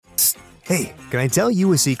Hey, can I tell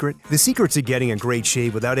you a secret? The secret to getting a great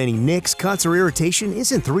shave without any nicks, cuts, or irritation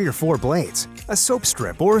isn't 3 or 4 blades, a soap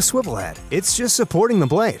strip, or a swivel head. It's just supporting the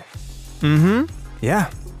blade. Yeah,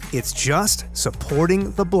 it's just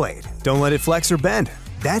supporting the blade. Don't let it flex or bend.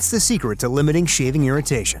 That's the secret to limiting shaving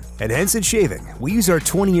irritation. At Henson Shaving, we use our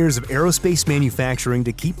 20 years of aerospace manufacturing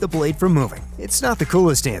to keep the blade from moving. It's not the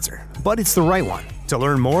coolest answer, but it's the right one. To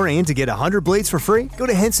learn more and to get 100 blades for free, go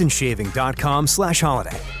to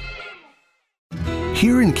hensonshaving.com/holiday.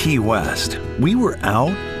 Here in Key West, we were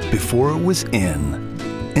out before it was in.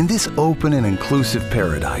 In this open and inclusive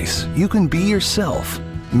paradise, you can be yourself,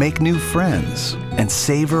 make new friends, and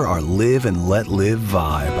savor our live and let live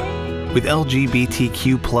vibe. With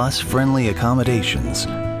LGBTQ+ friendly accommodations,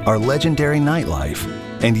 our legendary nightlife,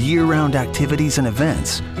 and year-round activities and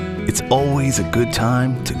events, it's always a good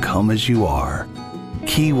time to come as you are.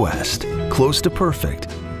 Key West, close to perfect,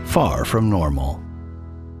 far from normal.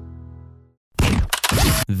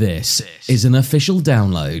 This is an official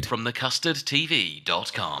download from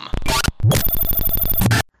thecustardtv.com.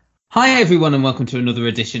 Hi everyone and welcome to another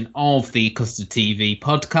edition of the Custard TV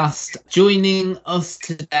podcast. Joining us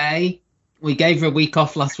today, we gave her a week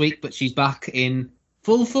off last week, but she's back in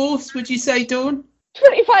full force, would you say, Dawn?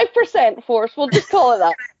 25% force, we'll just call it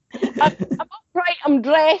that. I'm upright, I'm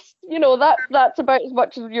dressed, that's about as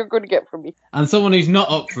much as you're going to get from me. And someone who's not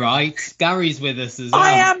upright, Gary's with us as well.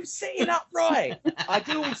 I am sitting upright. I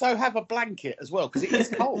do also have a blanket as well because it is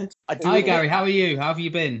cold. Hi Gary, how are you? How have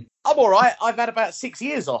you been? I'm all right. I've had about 6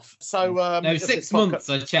 years off. So no, 6 months.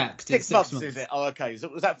 I checked. 6 months, is it? Oh, okay. So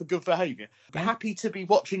was that for good behaviour? Happy to be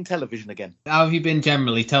watching television again. How have you been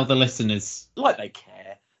generally? Tell the listeners. Like they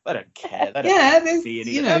care. They don't care. They don't see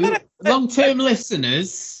anything. Long-term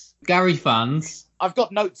listeners. Gary fans. I've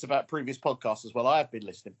got notes about previous podcasts as well. I have been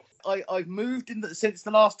listening. I've moved since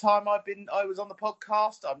the last time I was on the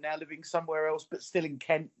podcast. I'm now living somewhere else, but still in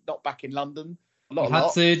Kent, not back in London. Had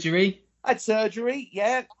surgery? I had surgery,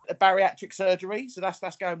 yeah, a bariatric surgery. So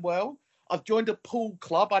that's going well. I've joined a pool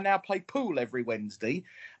club. I now play pool every Wednesday.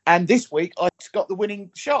 And this week I got the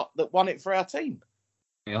winning shot that won it for our team.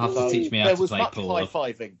 You'll have to teach me how to play pool. There was much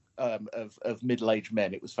high-fiving of middle-aged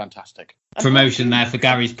men. It was fantastic. Promotion there for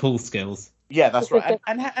Gary's pool skills. Yeah, that's right.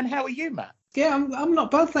 And how are you, Matt? Yeah, I'm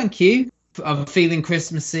not bad, thank you. I'm feeling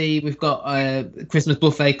Christmassy. We've got a Christmas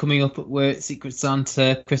buffet coming up at work, Secret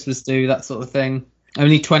Santa, Christmas do, that sort of thing.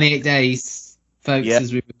 Only 28 days, folks,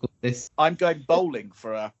 as we record this. I'm going bowling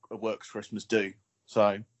for a works Christmas do.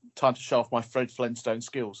 So time to show off my Fred Flintstone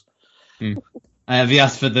skills. Have you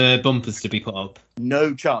asked for the bumpers to be put up?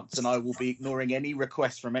 No chance, and I will be ignoring any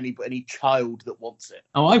request from any child that wants it.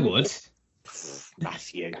 Oh, I would.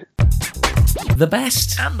 That's you. The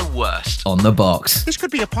best and the worst on the box. This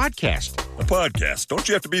could be a podcast. A podcast? Don't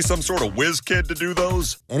you have to be some sort of whiz kid to do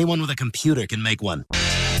those? Anyone with a computer can make one.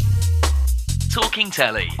 Talking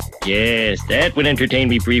telly. Yes, that would entertain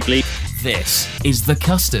me briefly. This is the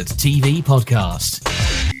Custard TV podcast.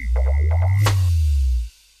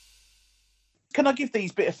 Can I give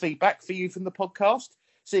these bit of feedback for you from the podcast?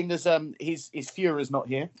 Seeing as his Führer's not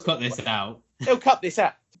here. Cut this out. He'll cut this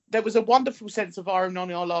out. There was a wonderful sense of irony on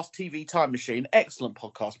our last TV Time Machine. Excellent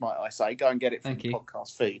podcast, might I say. Go and get it from the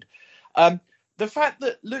podcast feed. The fact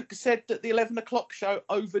that Luke said that the 11 o'clock show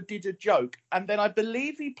overdid a joke, and then I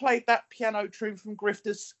believe he played that piano tune from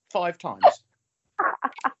Grifters 5 times.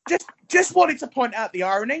 just wanted to point out the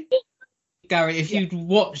irony. Gary, if you'd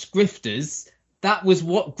watched Grifters, that was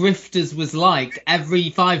what Grifters was like every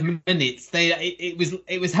 5 minutes.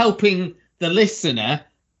 It was helping the listener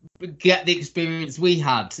get the experience we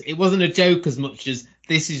had. It wasn't a joke as much as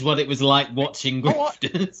this is what it was like watching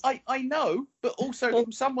Grifters. I know, but also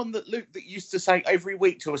from someone that used to say every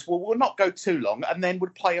week to us, well, we'll not go too long, and then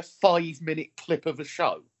would play a 5-minute clip of a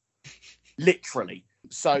show. Literally.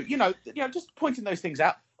 So, just pointing those things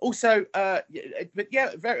out. Also, a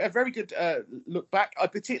very good look back. I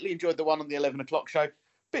particularly enjoyed the one on the 11 o'clock show.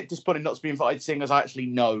 Bit disappointed not to be invited, seeing as I actually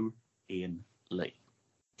know Ian Lee.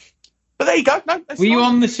 But there you go. No, were you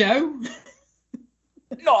on the show?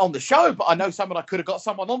 Not on the show, but I know I could have got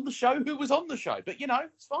someone on the show who was on the show. But,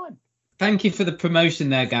 it's fine. Thank you for the promotion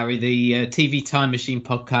there, Gary. The TV Time Machine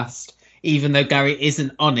podcast, even though Gary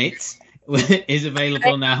isn't on it, is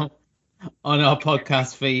available now on our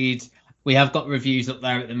podcast feed. We have got reviews up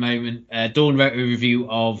there at the moment. Dawn wrote a review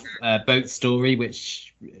of Boat Story,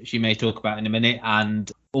 which she may talk about in a minute.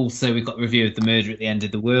 And also we've got a review of The Murder at the End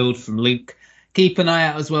of the World from Luke. Keep an eye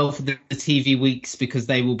out as well for the TV weeks, because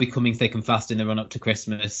they will be coming thick and fast in the run-up to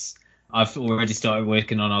Christmas. I've already started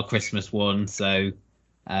working on our Christmas one, so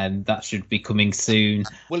that should be coming soon.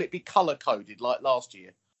 Will it be colour-coded like last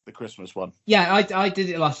year? the Christmas one. Yeah, I did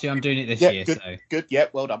it last year. I'm doing it this year. Good, so good. Yeah,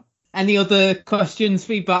 well done. Any other questions,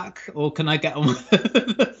 feedback, or can I get on?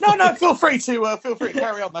 No. Feel free to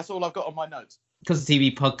carry on. That's all I've got on my notes. Because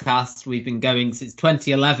the TV podcast, we've been going since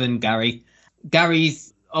 2011.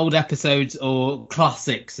 Gary's old episodes, or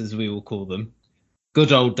classics, as we will call them,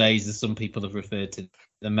 good old days, as some people have referred to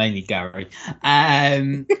them, mainly Gary,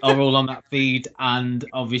 are all on that feed, and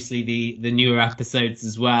obviously the newer episodes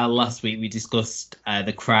as well. Last week we discussed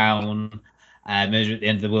The Crown. Murder at the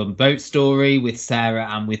End of the World and Boat Story with Sarah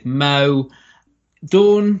and with Mo.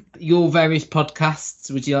 Dawn, your various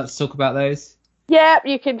podcasts, would you like to talk about those? Yeah,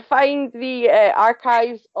 you can find the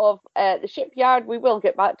archives of The Shipyard. We will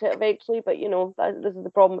get back to it eventually, but this is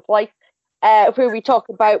the problem with life. Where we talk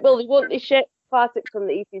about Will They Won't They Ship, classics from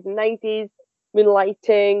the 80s and 90s,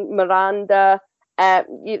 Moonlighting, Miranda.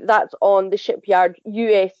 That's on the Shipyard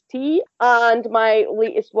UST. And my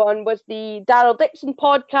latest one was the Daryl Dixon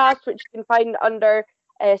podcast, which you can find under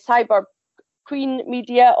Cyber Queen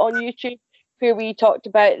Media on YouTube, where we talked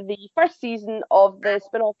about the first season of the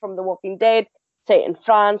spin-off from The Walking Dead, set in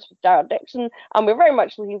France with Daryl Dixon. And we're very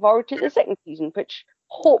much looking forward to the second season, which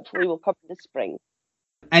hopefully will come this spring.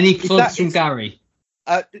 Any plugs from Gary?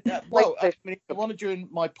 Well, if you want to join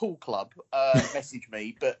my pool club, message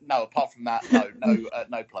me. But no, apart from that,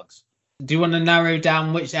 no plugs. Do you want to narrow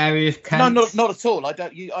down which area of Kent? No, not at all. I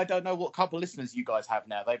don't know what couple of listeners you guys have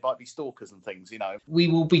now. They might be stalkers and things, We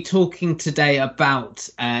will be talking today about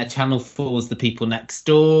Channel 4's The People Next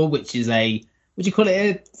Door, which is would you call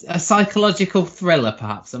it a psychological thriller,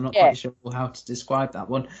 perhaps? I'm not quite sure how to describe that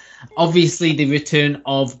one. Obviously, the return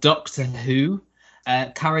of Doctor Who.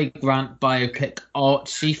 Cary Grant biopic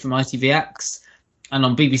Archie from ITVX, and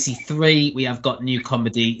on BBC Three we have got new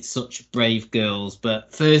comedy Such Brave Girls.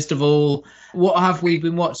 But first of all, what have we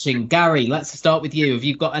been watching? Gary, let's start with you. Have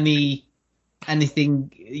you got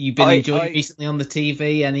anything you've been enjoying recently on the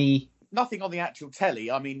TV? Nothing on the actual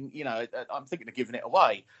telly. I mean, I'm thinking of giving it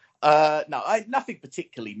away. Nothing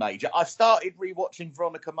particularly major. I've started rewatching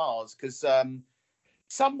Veronica Mars because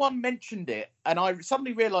someone mentioned it, and I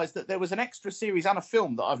suddenly realised that there was an extra series and a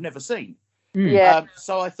film that I've never seen. Yeah.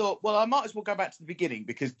 So I thought, well, I might as well go back to the beginning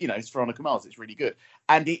because, it's Veronica Mars. It's really good.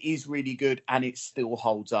 And it is really good, and it still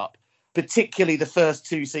holds up. Particularly the first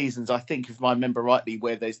two seasons, I think, if I remember rightly,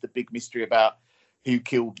 where there's the big mystery about who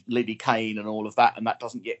killed Liddy Kane and all of that, and that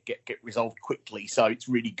doesn't yet get resolved quickly. So it's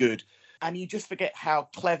really good. And you just forget how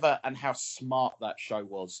clever and how smart that show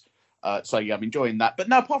was. So yeah, I'm enjoying that. But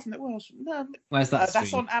no, apart from that, where's that?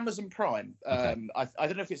 That's on Amazon Prime. Okay. I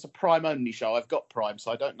don't know if it's a Prime only show. I've got Prime,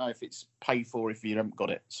 so I don't know if it's pay for if you haven't got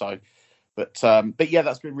it. So, but yeah,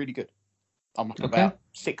 that's been really good. I'm up about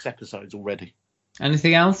 6 episodes already.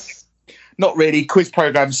 Anything else? Not really. Quiz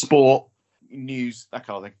program, sport, news, that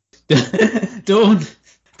kind of thing. Dawn,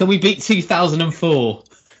 can we beat 2004?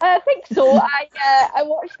 I think so. I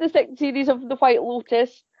watched the second series of The White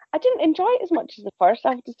Lotus. I didn't enjoy it as much as the first, I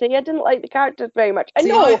have to say. I didn't like the characters very much.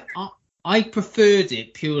 I preferred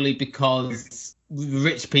it purely because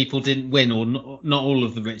rich people didn't win, or not all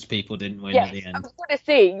of the rich people didn't win at the end. I was going to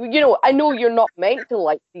say, I know you're not meant to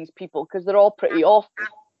like these people because they're all pretty awful.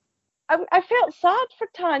 I felt sad for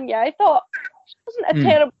Tanya. I thought she wasn't a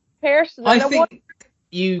terrible person. I think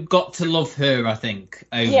you got to love her, over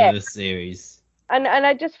the series. And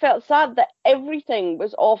I just felt sad that everything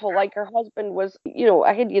was awful. Like her husband was,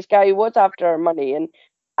 a hideous guy who was after her money. And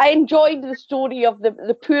I enjoyed the story of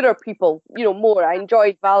the poorer people, more. I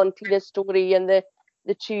enjoyed Valentina's story and the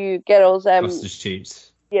two girls.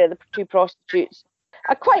 Prostitutes. Yeah, the two prostitutes.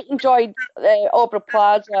 I quite enjoyed Aubrey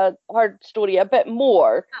Plaza, her story a bit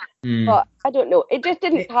more. But I don't know. It just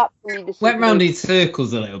didn't happen for me. Went round in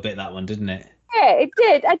circles a little bit, that one, didn't it? Yeah, it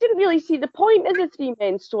did. I didn't really see the point of the 3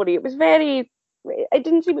 men story. It was very... I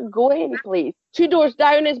didn't seem to go any place. Two Doors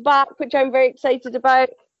Down is back, which I'm very excited about,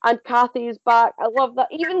 and Kathy is back. I love that.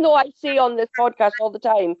 Even though I say on this podcast all the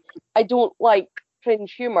time, I don't like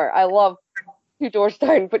cringe humour. I love Two Doors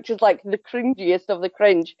Down, which is like the cringiest of the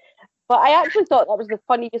cringe. But I actually thought that was the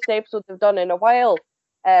funniest episode they've done in a while.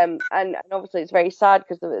 And obviously it's very sad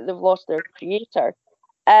because they've lost their creator.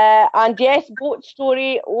 And yes, Boat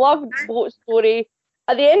Story. Loved Boat Story.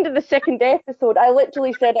 At the end of the second episode, I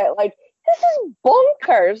literally said out loud, this is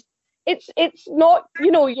bonkers. It's not,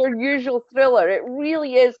 your usual thriller. It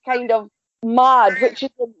really is kind of mad, which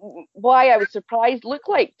is why I was surprised Luke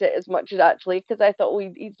liked it as much as actually, because I thought,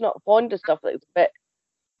 he's not fond of stuff that's a bit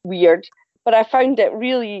weird. But I found it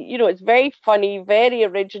really, it's very funny, very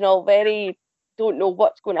original, very don't know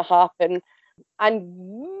what's going to happen,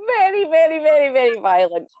 and very, very, very, very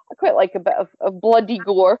violent. I quite like a bit of bloody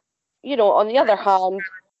gore. On the other hand,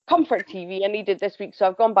 comfort TV I needed this week, so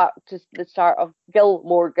I've gone back to the start of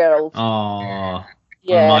Gilmore Girls. Oh,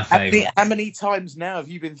 yeah. One of my favourites. How many times now have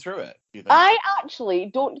you been through it? I actually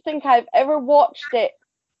don't think I've ever watched it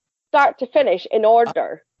start to finish in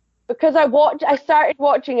order, because I started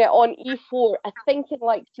watching it on E4. I think in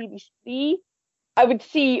like series 3. I would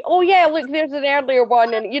see, oh yeah, look, there's an earlier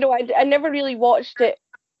one, and I never really watched it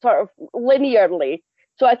sort of linearly.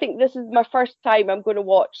 So I think this is my first time I'm going to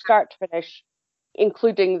watch start to finish,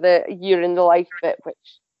 including the year in the life bit,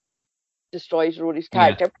 which destroys Rory's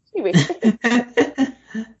character. Yeah. Anyway.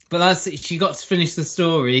 But she got to finish the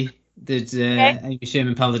story. Did Amy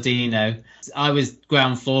Sherman Palladino? I was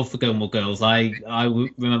ground floor for Gilmore Girls. I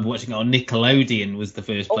remember watching it on Nickelodeon. Was the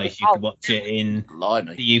first place you could watch it in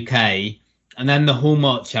the UK, and then the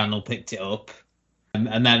Hallmark Channel picked it up,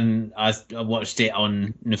 and then I watched it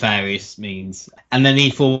on nefarious means, and then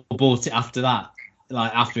E4 bought it after that,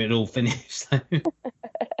 like after it all finished.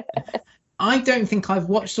 I don't think I've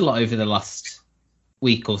watched a lot over the last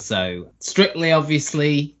week or so. Strictly,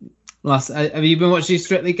 obviously. Have you been watching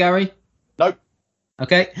Strictly, Gary? Nope.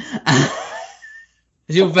 Okay.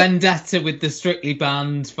 Is your vendetta with the Strictly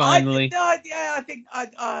band finally? I think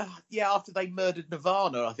after they murdered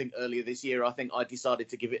Nirvana, I think earlier this year, I think I decided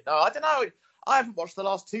to give it. No, I don't know. I haven't watched the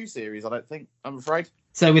last 2 series. I don't think. I'm afraid.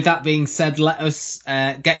 So with that being said, let us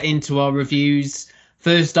get into our reviews.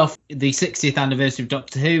 First off, the 60th anniversary of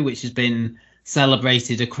Doctor Who, which has been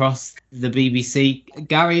celebrated across the BBC.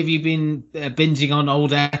 Gary, have you been binging on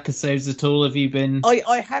old episodes at all? Have you been?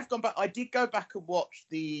 I have gone back. I did go back and watch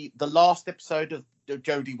the last episode of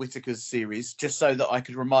Jodie Whittaker's series, just so that I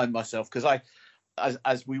could remind myself, because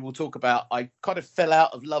as we will talk about, I kind of fell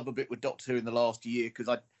out of love a bit with Doctor Who in the last year, because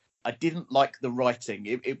I didn't like the writing.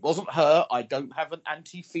 It wasn't her. I don't have an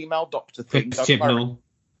anti-female Doctor thing.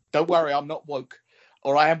 Don't worry, I'm not woke.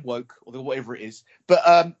 Or I am woke, or whatever it is. But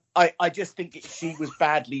I just think she was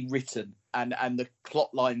badly written, and the plot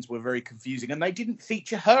lines were very confusing, and they didn't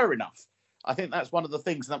feature her enough. I think that's one of the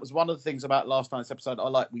things, and that was one of the things about last night's episode I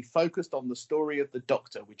like. We focused on the story of the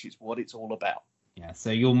Doctor, which is what it's all about. Yeah, so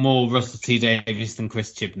you're more Russell T Davies than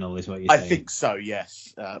Chris Chibnall, is what you're saying? I think so,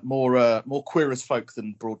 yes. More queer as folk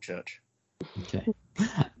than Broadchurch. Okay.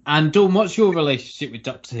 And Dawn, what's your relationship with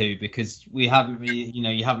Doctor Who? Because we haven't really,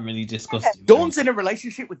 you haven't really discussed it. Dawn's in a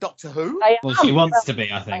relationship with Doctor Who? Well, she wants to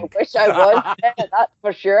be, I think. I wish I was, that's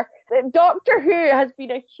for sure. Doctor Who has been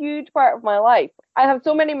a huge part of my life. I have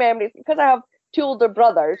so many memories, because I have 2 older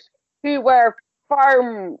brothers who were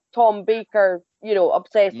firm Tom Baker,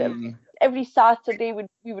 obsessive. Every Saturday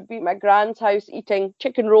we would be at my grand's house eating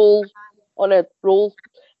chicken rolls on a roll,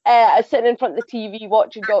 sitting in front of the TV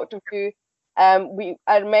watching Doctor Who. I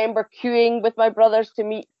remember queuing with my brothers to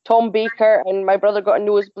meet Tom Baker, and my brother got a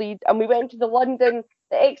nosebleed, and we went to the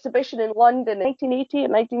exhibition in London in 1980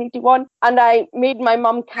 and 1981, and I made my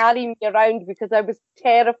mum carry me around because I was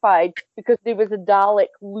terrified, because there was a Dalek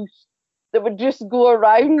loose that would just go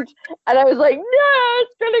around, and I was like, no,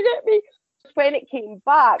 it's gonna get me. When it came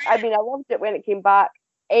back, I loved it when it came back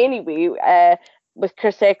anyway, with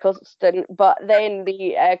Chris Eccleston, but then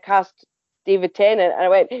the cast David Tennant, and I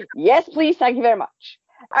went, yes, please, thank you very much.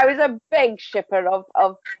 I was a big shipper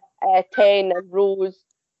of Ten and Rose,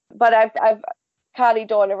 but I've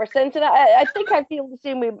carried on ever since, and I think I feel the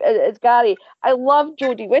same way as Gary. I love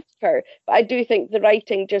Jodie Whittaker, but I do think the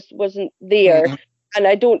writing just wasn't there, and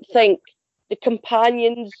I don't think the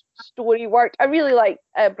companion's story worked. I really like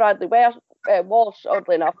Bradley Walsh,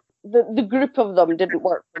 oddly enough. The group of them didn't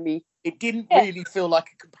work for me. It didn't really feel like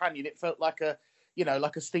a companion. It felt like a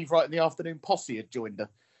Steve Wright in the Afternoon Posse had joined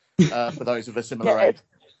her, for those of a similar age.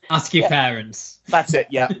 Ask your parents. That's it,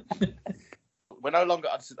 yeah. We're no longer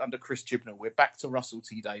under Chris Chibnall. We're back to Russell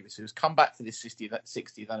T Davies, who's come back for this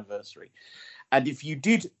 60th anniversary. And if you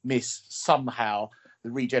did miss somehow the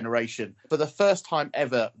regeneration, for the first time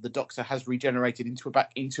ever, the Doctor has regenerated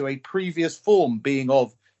into a previous form, being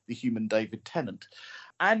of the human David Tennant.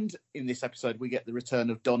 And in this episode, we get the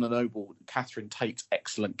return of Donna Noble, Catherine Tate's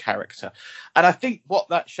excellent character. And I think what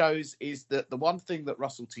that shows is that the one thing that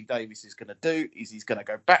Russell T Davies is going to do is he's going to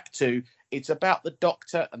go back to, it's about the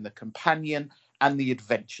Doctor and the companion and the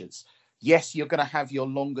adventures. Yes, you're going to have your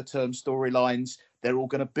longer term storylines. They're all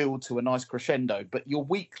going to build to a nice crescendo, but your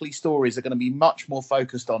weekly stories are going to be much more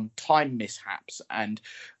focused on time mishaps and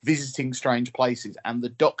visiting strange places, and the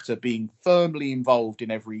Doctor being firmly involved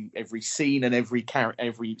in every scene and every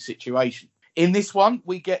situation. In this one,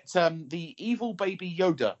 we get the evil baby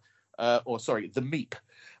Yoda, the Meep,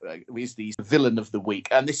 is the villain of the week,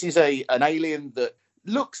 and this is an alien that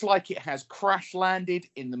looks like it has crash landed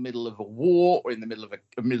in the middle of a war or in the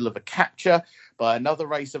middle of a capture by another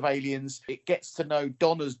race of aliens. It gets to know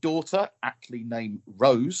Donna's daughter, actually named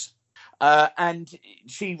Rose, and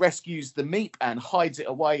she rescues the Meep and hides it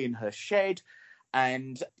away in her shed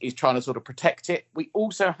and is trying to sort of protect it. We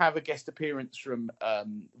also have a guest appearance from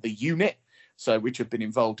the unit, which have been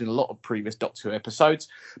involved in a lot of previous Doctor Who episodes.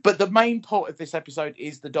 But the main part of this episode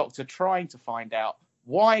is the Doctor trying to find out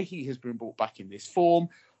why he has been brought back in this form.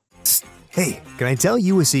 Hey, can I tell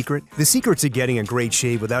you a secret? The secret to getting a great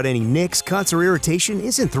shave without any nicks, cuts, or irritation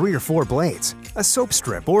isn't 3 or 4 blades, a soap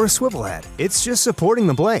strip, or a swivel head. It's just supporting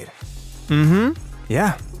the blade.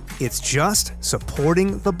 Yeah, it's just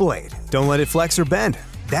supporting the blade. Don't let it flex or bend.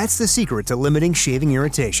 That's the secret to limiting shaving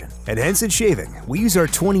irritation. At Henson Shaving, we use our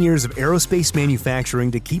 20 years of aerospace manufacturing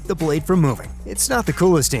to keep the blade from moving. It's not the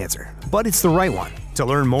coolest answer, but it's the right one. To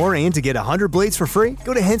learn more and to get 100 blades for free,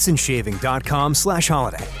 go to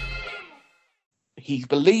hensonshaving.com/holiday. He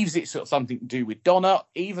believes it's got something to do with Donna,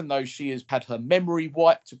 even though she has had her memory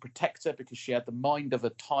wiped to protect her because she had the mind of a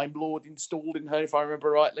Time Lord installed in her, if I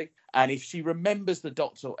remember rightly. And if she remembers the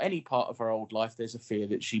Doctor or any part of her old life, there's a fear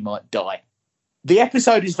that she might die. The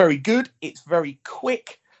episode is very good. It's very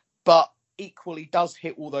quick, but equally does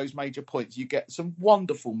hit all those major points. You get some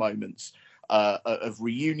wonderful moments of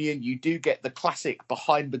reunion. You do get the classic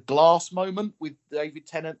behind the glass moment with David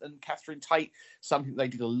Tennant and Catherine Tate, something they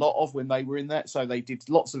did a lot of when they were in that. So they did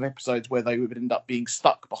lots of episodes where they would end up being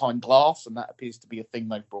stuck behind glass, and that appears to be a thing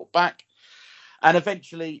they've brought back. And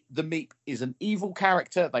eventually, the Meep is an evil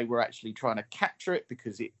character. They were actually trying to capture it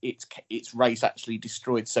because its race actually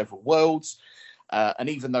destroyed several worlds. And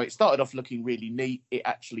even though it started off looking really neat, it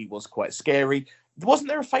actually was quite scary. Wasn't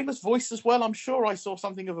there a famous voice as well? I'm sure I saw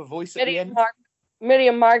something of a voice at the end.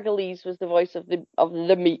 Miriam Margolyes was the voice of the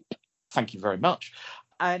Meep. Thank you very much.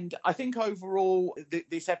 And I think overall,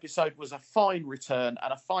 this episode was a fine return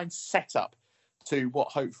and a fine setup to what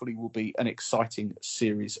hopefully will be an exciting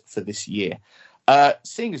series for this year.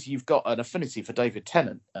 Seeing as you've got an affinity for David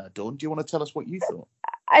Tennant, Dawn, do you want to tell us what you thought?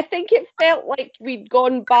 I think it felt like we'd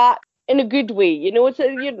gone back in a good way,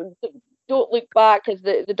 so don't look back, as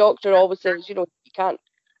the Doctor always says, you can't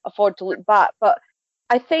afford to look back. But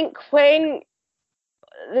I think when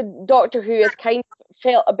the Doctor Who has kind of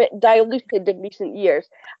felt a bit diluted in recent years,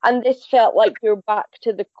 and this felt like we were back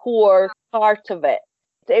to the core part of it.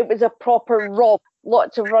 It was a proper romp,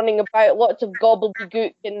 lots of running about, lots of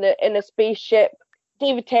gobbledygook in a spaceship.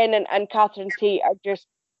 David Tennant and Catherine Tate are just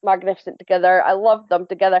magnificent together. I love them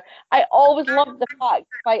together. I always loved the fact,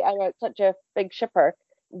 despite I'm such a big shipper,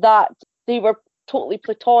 that they were totally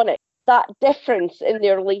platonic. That difference in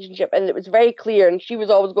their relationship, and it was very clear, and she was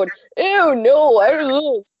always going, "Oh no,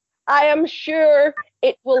 I am sure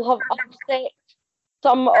it will have upset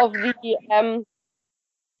some of the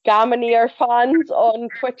Gaminier fans on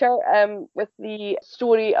Twitter with the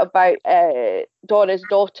story about Donna's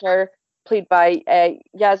daughter, played by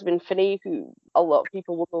Yasmin Finney, who a lot of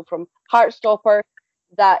people will know from Heartstopper,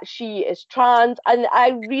 that she is trans. And I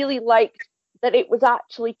really liked that it was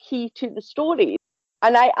actually key to the story.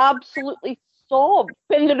 And I absolutely sobbed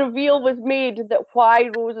when the reveal was made that why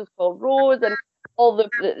Rose is called Rose and all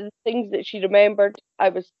the things that she remembered. I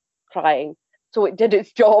was crying. So it did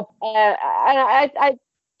its job. And I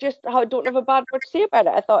just don't have a bad word to say about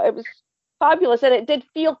it. I thought it was fabulous, and it did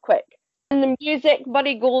feel quick. And the music,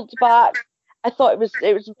 Murray Gold's back. I thought it was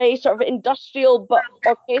very sort of industrial but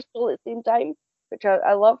orchestral at the same time, which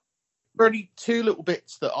I love. Only 2 little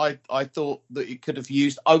bits that I thought that it could have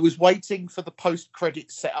used. I was waiting for the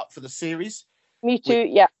post-credits setup for the series. Me too,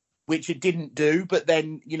 yeah. Which it didn't do, but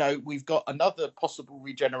then, we've got another possible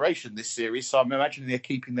regeneration this series, so I'm imagining they're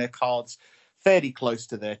keeping their cards fairly close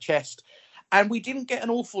to their chest. And we didn't get an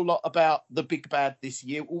awful lot about the big bad this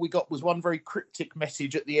year. All we got was one very cryptic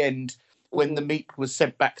message at the end when the Meep was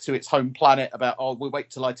sent back to its home planet about, we'll wait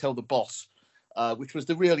till I tell the boss, which was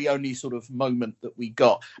the really only sort of moment that we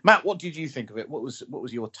got. Matt, what did you think of it? What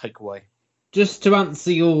was your takeaway? Just to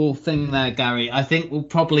answer your thing there, Gary, I think we'll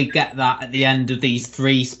probably get that at the end of these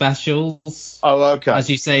 3 specials. Oh, okay. As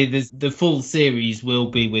you say, the full series will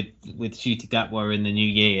be with Ncuti Gatwa in the new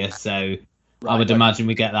year, so I would imagine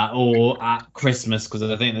we get that, or at Christmas, because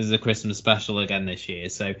I think there's a Christmas special again this year.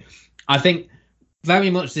 So I think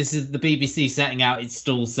very much this is the BBC setting out its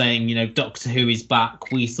stall saying, Doctor Who is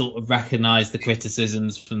back. We sort of recognise the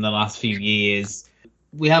criticisms from the last few years.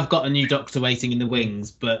 We have got a new Doctor waiting in the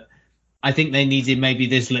wings, but I think they needed maybe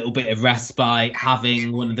this little bit of respite,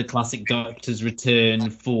 having one of the classic Doctors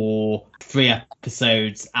return for 3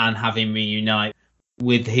 episodes and have him reunite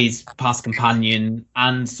with his past companion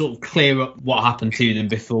and sort of clear up what happened to them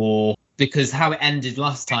before because how it ended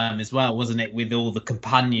last time as well, wasn't it, with all the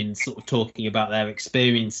companions sort of talking about their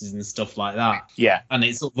experiences and stuff like that. Yeah. And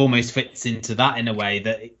it sort of almost fits into that in a way,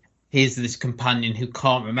 that here's this companion who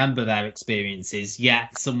can't remember their experiences,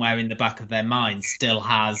 yet somewhere in the back of their mind still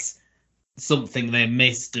has something they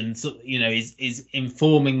missed, and is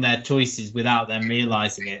informing their choices without them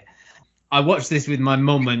realizing it. I watched this with my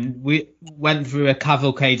mum, and we went through a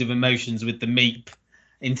cavalcade of emotions with the Meep,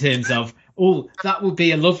 in terms of, that would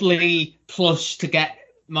be a lovely plush to get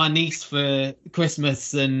my niece for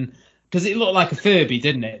Christmas, and because it looked like a Furby,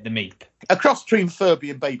 didn't it, the Meep? A cross between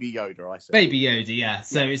Furby and Baby Yoda, I said. Baby Yoda, yeah.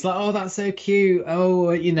 So it's like, oh, that's so cute.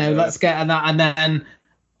 Oh, let's get that, and then,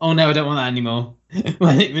 oh no, I don't want that anymore.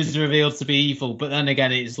 When it was revealed to be evil, but then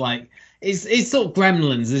again, it's like it's sort of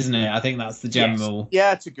Gremlins, isn't it? I think that's the general.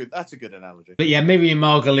 Yes. Yeah, that's a good analogy. But yeah, Miriam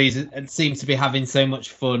Margolyes seems to be having so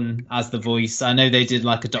much fun as the voice. I know they did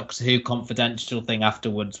like a Doctor Who confidential thing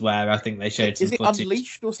afterwards, where I think they showed some footage.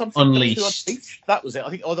 Unleashed or something? Unleashed. That was it. I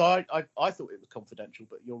think. Although I thought it was confidential,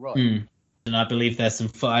 but you're right. And I believe there's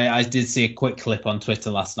some. I did see a quick clip on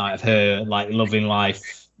Twitter last night of her like loving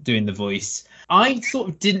life doing the voice. I sort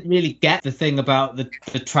of didn't really get the thing about the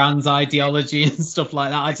trans ideology and stuff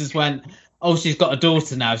like that. I just went, oh, she's got a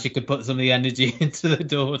daughter now. She could put some of the energy into the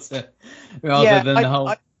daughter rather than the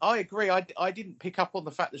whole. I agree. I didn't pick up on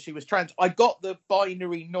the fact that she was trans. I got the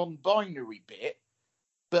binary, non-binary bit,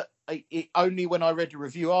 but it only when I read a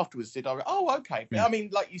review afterwards did I go, oh, okay. I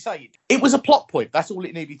mean, like you say, it was a plot point. That's all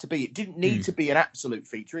it needed to be. It didn't need to be an absolute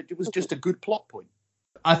feature. It was just a good plot point.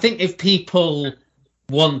 I think if people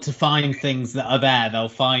want to find things that are there, they'll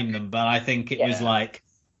find them. But I think it was like,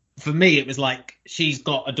 for me, it was like, she's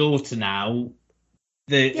got a daughter now.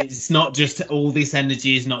 It's not just, all this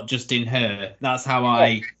energy is not just in her. That's how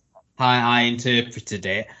I interpreted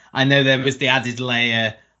it. I know there was the added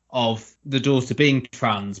layer of the daughter being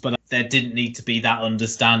trans, but there didn't need to be that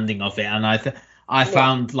understanding of it. And I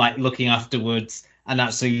found, like, looking afterwards and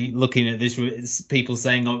actually looking at this, people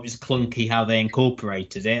saying, oh, it was clunky how they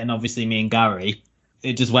incorporated it. And obviously me and Gary,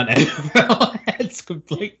 it just went over our heads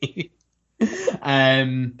completely.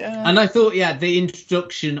 And I thought, the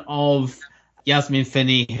introduction of Yasmin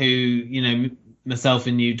Finney, who, myself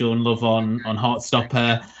and you, Dawn, love on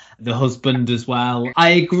Heartstopper, the husband as well. I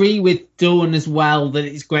agree with Dawn as well that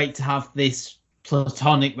it's great to have this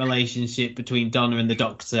platonic relationship between Donna and the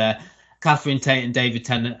Doctor. Catherine Tate and David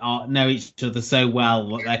Tennant know each other so well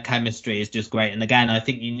that their chemistry is just great. And again, I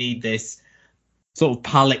think you need this sort of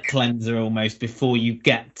palate cleanser almost before you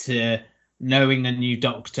get to knowing a new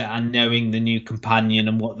Doctor and knowing the new companion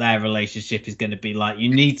and what their relationship is going to be like.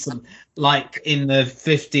 You need some, like in the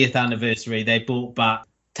 50th anniversary, they brought back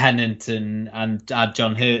Tennant and had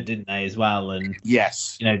John Hurt, didn't they, as well? And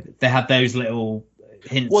yes, they had those little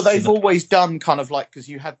hints. Well, they've always done kind of like, because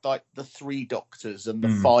you had like the 3 Doctors and the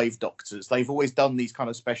 5 Doctors. They've always done these kind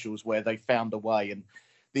of specials where they found a way. And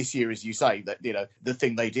this year, as you say, that the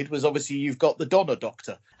thing they did was obviously you've got the Donna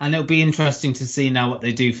Doctor, and it'll be interesting to see now what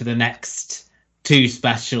they do for the next 2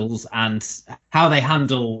 specials and how they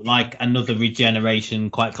handle like another regeneration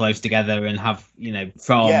quite close together and have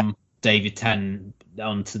from David Tennant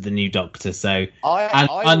onto the new Doctor. So I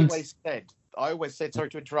always said, sorry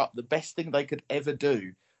to interrupt, the best thing they could ever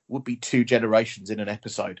do would be 2 generations in an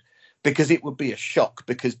episode, because it would be a shock.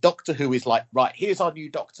 Because Doctor Who is like, right, here's our new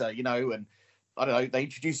Doctor, and I don't know, they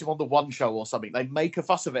introduce him on the One Show or something. They make a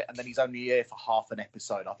fuss of it, and then he's only here for half an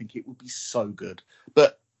episode. I think it would be so good.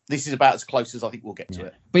 But this is about as close as I think we'll get to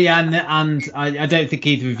it. But and I don't think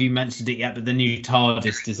either of you mentioned it yet, but the new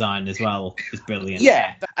TARDIS design as well is brilliant.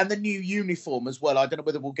 Yeah, and the new uniform as well. I don't know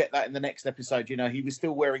whether we'll get that in the next episode. He was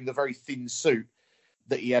still wearing the very thin suit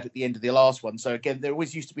that he had at the end of the last one. So again, there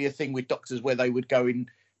always used to be a thing with Doctors where they would go in,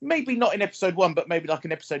 maybe not in episode 1, but maybe like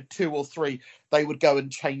in episode 2 or 3, they would go and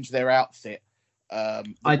change their outfit.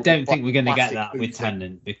 I don't think we're going to get that with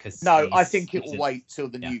Tennant, because I think it will wait till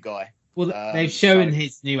the new guy. Well, they've shown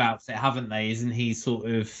his new outfit, haven't they? Isn't he sort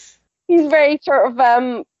of? He's very sort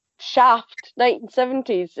of Shaft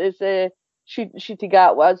 1970s is a Ncuti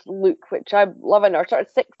Gatwa's look, which I'm loving, or sort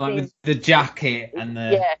of 60s. Like with the jacket and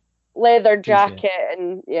the leather jacket,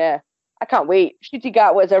 and I can't wait. Ncuti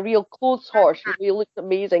Gatwa is a real clothes horse. He looks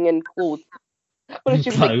amazing in clothes.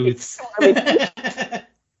 Clothes.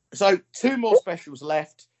 So 2 more specials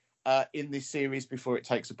left in this series before it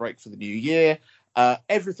takes a break for the new year.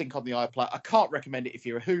 Everything on the iPlayer. I can't recommend it if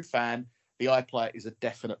you're a Who fan. The iPlayer is a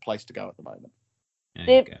definite place to go at the moment.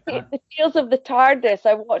 The Tales of the TARDIS,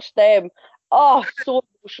 I watched them. Oh, so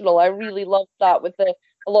emotional. I really loved that, with a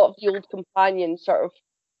lot of the old companions sort of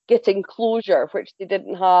getting closure, which they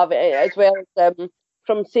didn't have, as well as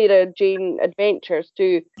from Sarah Jane Adventures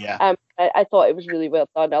too. Yeah. I thought it was really well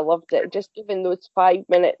done. I loved it. Just given those 5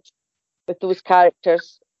 minutes with those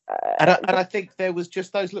characters. And I think there was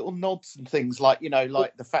just those little nods and things like,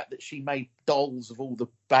 like the fact that she made dolls of all the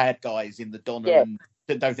bad guys in the Donna and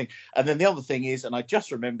everything. And then the other thing is, and I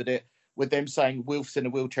just remembered it, with them saying Wilf's in a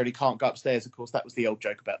wheelchair, he can't go upstairs. Of course, that was the old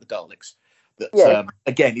joke about the Daleks. That,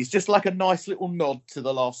 again, is just like a nice little nod to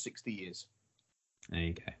the last 60 years. There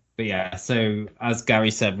you go. But yeah, so as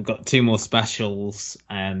Gary said, we've got 2 more specials.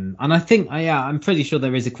 And I think, I'm pretty sure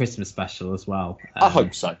there is a Christmas special as well. I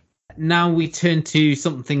hope so. Now we turn to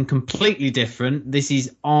something completely different. This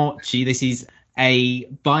is Archie. This is a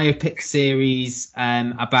biopic series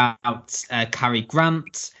about Cary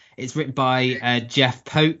Grant. It's written by Jeff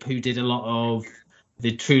Pope, who did a lot of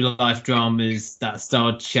the true life dramas that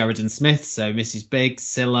starred Sheridan Smith. So Mrs. Biggs,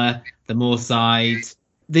 Scylla, The Moorside.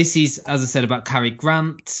 This is, as I said, about Cary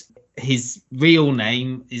Grant. His real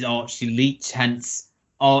name is Archie Leach, hence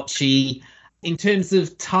Archie. In terms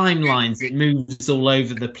of timelines, it moves all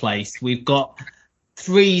over the place. We've got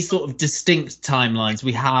 3 sort of distinct timelines.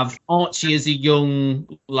 We have Archie as a young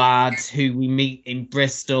lad who we meet in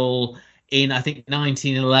Bristol in, I think,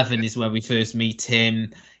 1911 is where we first meet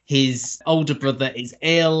him. His older brother is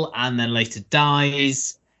ill and then later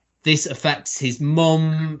dies. This affects his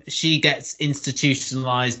mum. She gets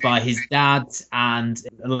institutionalized by his dad and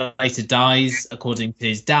later dies, according to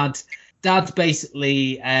his dad. Dad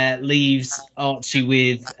basically leaves Archie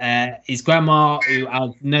with his grandma, who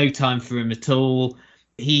has no time for him at all.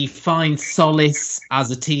 He finds solace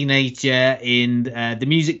as a teenager in the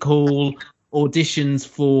music hall, auditions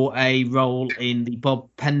for a role in the Bob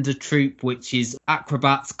Pender troupe, which is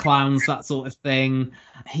acrobats, clowns, that sort of thing.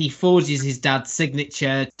 He forges his dad's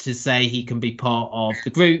signature to say he can be part of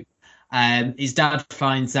the group. His dad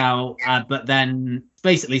finds out, but then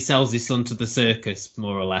basically sells his son to the circus,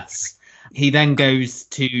 more or less. He then goes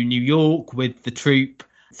to New York with the troupe,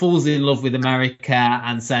 falls in love with America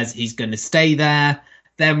and says he's going to stay there.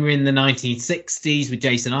 Then we're in the 1960s with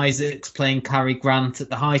Jason Isaacs playing Cary Grant at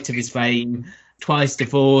the height of his fame, twice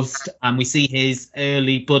divorced. And we see his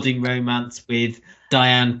early budding romance with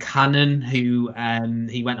Diane Cannon, who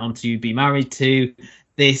he went on to be married to.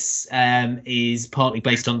 This is partly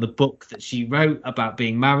based on the book that she wrote about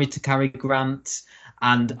being married to Cary Grant.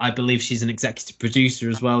 And I believe she's an executive producer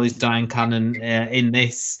as well as Diane Cannon in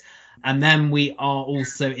this. And then we are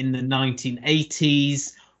also in the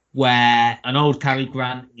 1980s, where an old Cary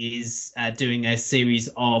Grant is doing a series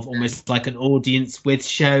of almost like an audience with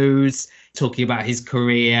shows, talking about his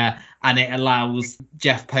career. And it allows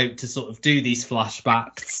Jeff Pope to sort of do these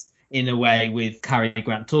flashbacks in a way with Cary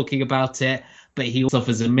Grant talking about it. But he also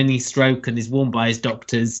suffers a mini stroke and is warned by his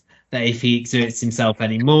doctors that if he exerts himself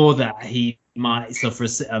anymore, that he might suffer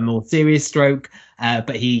a more serious stroke,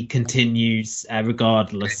 but he continues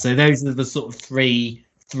regardless. So those are the sort of 3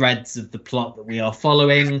 threads of the plot that we are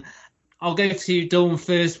following. I'll go to Dawn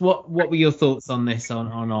first. What were your thoughts on this,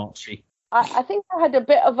 on Archie? I think I had a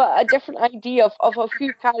bit of a different idea of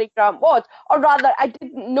who Cary Grant was, or rather, I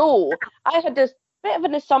didn't know. I had a bit of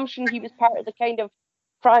an assumption he was part of the kind of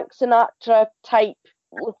Frank Sinatra type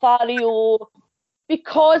Lothario,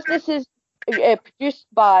 because this is produced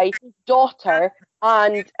by his daughter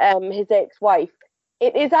and his ex-wife.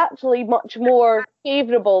 It is actually much more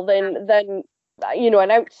favourable than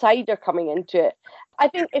an outsider coming into it. I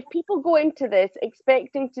think if people go into this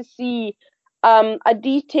expecting to see a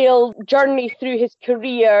detailed journey through his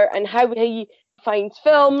career and how he finds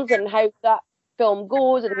films and how that film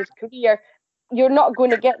goes in his career, you're not going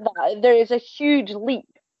to get that. There is a huge leap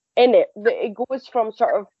in it. It goes from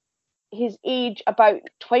sort of his age about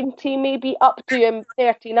 20 maybe up to him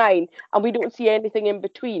 39, and we don't see anything in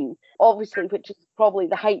between, obviously, which is probably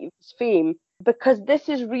the height of his fame, because this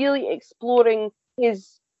is really exploring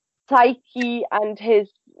his psyche and his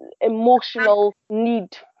emotional need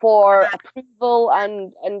for approval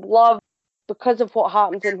and love because of what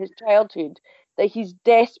happens in his childhood, that he's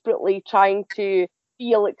desperately trying to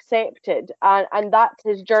feel accepted, and that's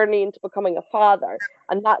his journey into becoming a father,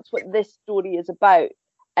 and that's what this story is about.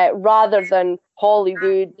 Rather than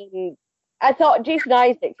Hollywood. And I thought Jason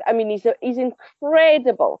Isaacs, I mean, he's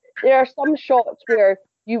incredible. There are some shots where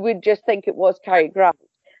you would just think it was Cary Grant.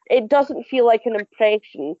 It doesn't feel like an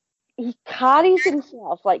impression. He carries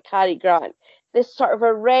himself like Cary Grant, this sort of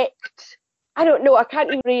erect, I don't know, I can't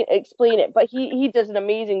even explain it, but he does an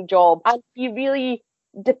amazing job. And he really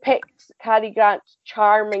depicts Cary Grant's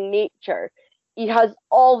charming nature. He has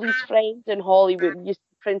all these friends in Hollywood. You see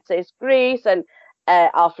Princess Grace and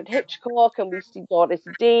Alfred Hitchcock, and we see Doris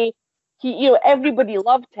Day. Everybody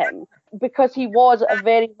loved him because he was a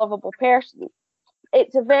very lovable person.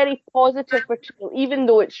 it's a very positive portrayal, even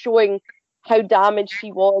though it's showing how damaged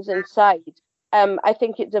he was inside. I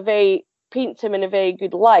think paints him in a very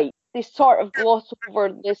good light. They sort of gloss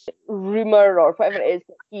over this rumor or whatever it is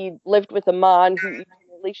that he lived with a man who was in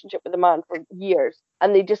a relationship with a man for years,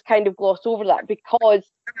 and they just kind of gloss over that because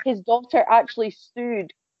his daughter actually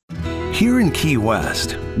sued. Here in Key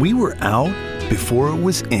West, we were out before it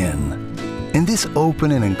was in. In this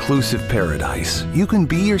open and inclusive paradise, you can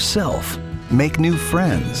be yourself, make new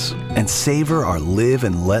friends, and savor our live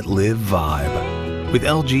and let live vibe. With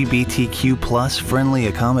LGBTQ+ friendly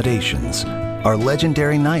accommodations, our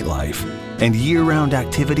legendary nightlife, and year-round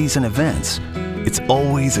activities and events, it's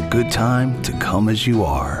always a good time to come as you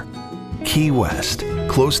are. Key West,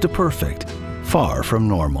 close to perfect, far from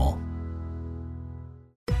normal.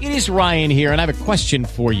 It is Ryan here, and I have a question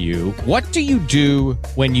for you. What do you do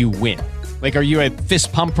when you win? Like, are you a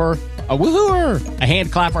fist pumper, a woohooer, a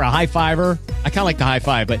hand clapper, a high fiver? I kind of like the high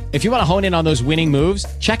five, but if you want to hone in on those winning moves,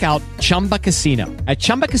 check out Chumba Casino. At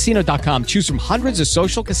ChumbaCasino.com, choose from hundreds of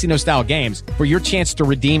social casino-style games for your chance to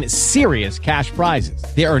redeem serious cash prizes.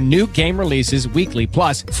 There are new game releases weekly,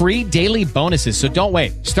 plus free daily bonuses, so don't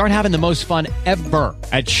wait. Start having the most fun ever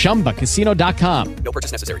at ChumbaCasino.com. No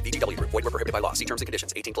purchase necessary. VGW Group. Void where prohibited by law. See terms and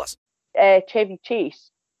conditions. 18+. Chevy Chase,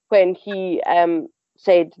 when he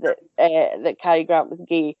said that Cary Grant was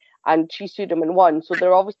gay, and she sued him and won. So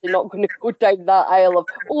they're obviously not going to go down that aisle of,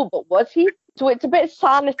 oh, but was he? So it's a bit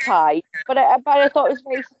sanitized, but I thought it was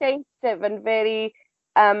very sensitive and very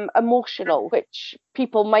emotional, which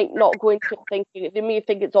people might not go into thinking. They may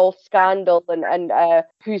think it's all scandal and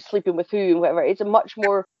who's sleeping with who and whatever. It's a much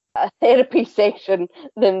more a therapy session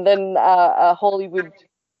than a Hollywood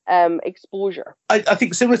exposure. I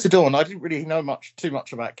think similar to Dawn, I didn't really know too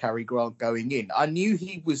much about Cary Grant going in. I knew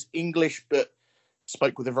he was English, but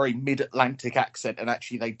spoke with a very mid-Atlantic accent, and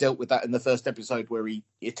actually they dealt with that in the first episode where he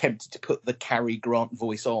attempted to put the Cary Grant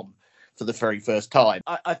voice on for the very first time.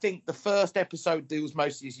 I think the first episode deals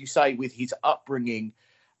mostly, as you say, with his upbringing,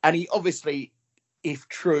 and he obviously, if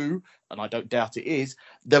true, and I don't doubt it is,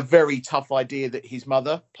 the very tough idea that his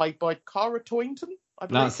mother, played by Cara Toynton, I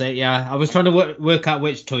believe. That's it, yeah. I was trying to work out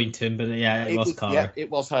which Toynton, but yeah, it was Cara. Yeah, it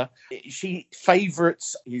was her. She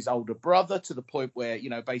favourites his older brother to the point where,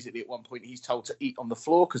 basically at one point he's told to eat on the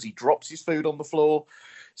floor because he drops his food on the floor.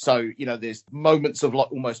 So, there's moments of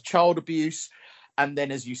like almost child abuse. And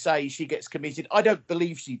then, as you say, she gets committed. I don't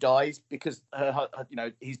believe she dies because,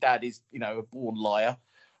 his dad is, a born liar.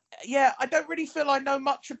 Yeah, I don't really feel I know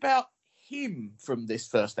much about him from this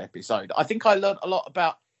first episode. I think I learned a lot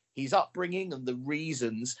about his upbringing and the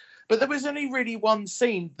reasons, but there was only really one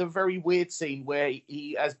scene, the very weird scene where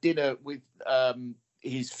he has dinner with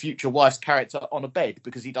his future wife's character on a bed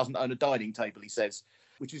because he doesn't own a dining table, he says,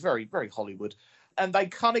 which is very, very Hollywood. And they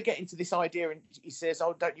kind of get into this idea, and he says,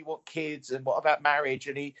 oh, don't you want kids? And what about marriage?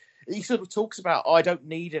 And he sort of talks about, I don't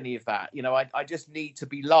need any of that. I just need to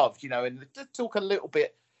be loved, and to talk a little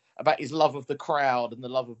bit about his love of the crowd and the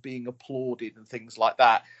love of being applauded and things like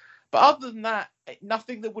that. But other than that,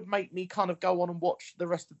 nothing that would make me kind of go on and watch the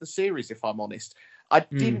rest of the series, if I'm honest. I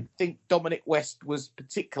didn't think Dominic West was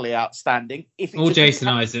particularly outstanding. Or Jason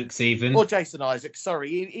Isaacs, even. Or Jason Isaacs,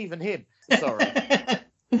 sorry, even him. Sorry.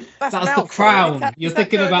 That's the Crown. You're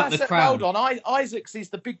thinking about the Crown. Hold on, Isaacs is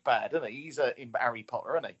the big bad, isn't he? He's in Harry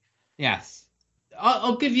Potter, isn't he? Yes.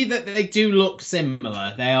 I'll give you that they do look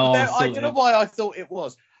similar. They are. I don't know why I thought it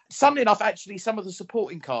was. Funnily enough, actually, some of the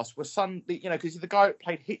supporting cast were because the guy that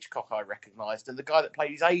played Hitchcock I recognised, and the guy that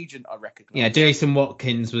played his agent I recognised. Yeah, Jason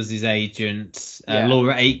Watkins was his agent.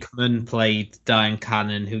 Laura Aikman played Diane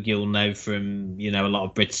Cannon, who you'll know from a lot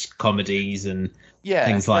of British comedies and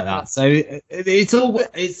things like that. So it's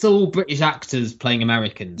all British actors playing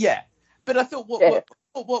Americans. Yeah, but I thought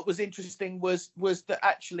what was interesting was that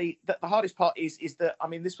actually that the hardest part is that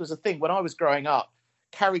this was a thing when I was growing up.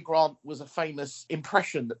 Cary Grant was a famous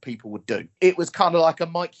impression that people would do. It was kind of like a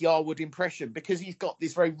Mike Yarwood impression because he's got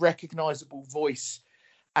this very recognisable voice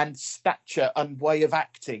and stature and way of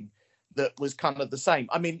acting that was kind of the same.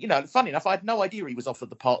 Funny enough, I had no idea he was offered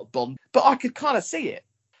the part of Bond, but I could kind of see it.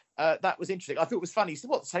 That was interesting. I thought it was funny.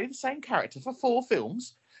 So say the same character for 4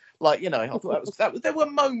 films? I thought there were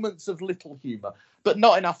moments of little humour, but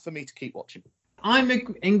not enough for me to keep watching. I'm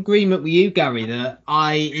in agreement with you, Gary, that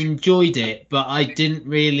I enjoyed it, but I didn't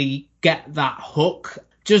really get that hook.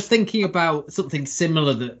 Just thinking about something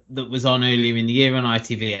similar that was on earlier in the year on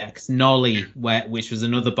ITVX, Nolly, which was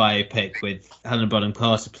another biopic with Helena Bonham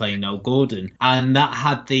Carter playing Noel Gordon. And that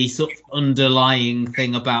had the sort of underlying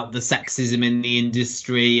thing about the sexism in the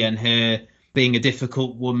industry and her being a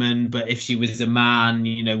difficult woman, but if she was a man,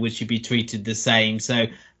 would she be treated the same? So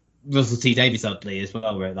Russell T Davies, oddly, as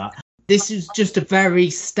well, wrote that. This is just a very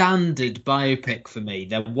standard biopic for me.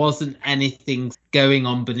 There wasn't anything going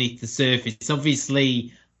on beneath the surface.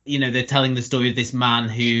 Obviously, you know, they're telling the story of this man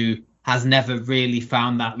who has never really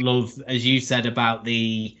found that love, as you said about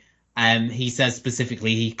the, he says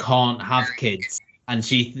specifically he can't have kids. And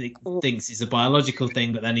she thinks it's a biological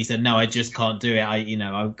thing, but then he said, no, I just can't do it.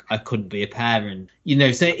 I couldn't be a parent. You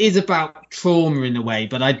know, so it is about trauma in a way,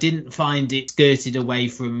 but I didn't find it skirted away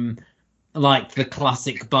from like the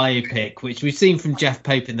classic biopic, which we've seen from Jeff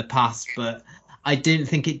Pope in the past, but I didn't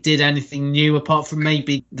think it did anything new apart from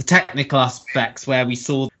maybe the technical aspects where we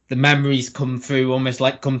saw the memories come through, almost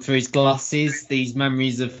like come through his glasses, these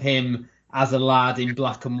memories of him as a lad in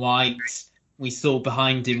black and white. We saw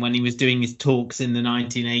behind him when he was doing his talks in the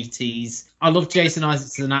 1980s. I love Jason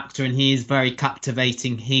Isaacs as an actor, and he is very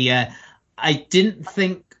captivating here. I didn't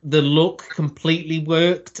think the look completely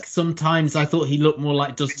worked. Sometimes I thought he looked more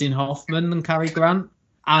like Dustin Hoffman than Cary Grant.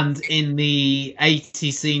 And in the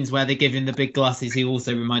 80s scenes where they give him the big glasses, he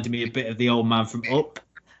also reminded me a bit of the old man from Up.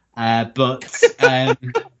 But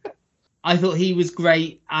I thought he was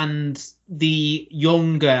great. And the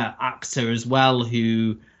younger actor as well,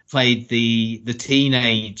 who played the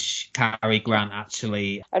teenage Cary Grant,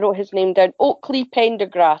 actually. I wrote his name down. Oakley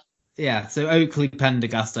Pendergrass. Yeah, so Oakley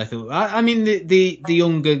Pendergast, I thought. I mean, the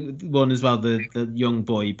younger one as well, the young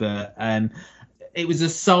boy, but it was a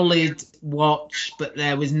solid watch, but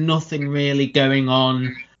there was nothing really going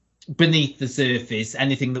on beneath the surface,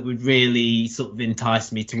 anything that would really sort of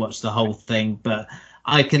entice me to watch the whole thing. But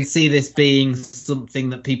I can see this being something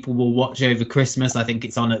that people will watch over Christmas. I think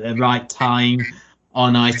it's on at the right time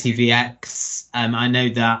on ITVX. I know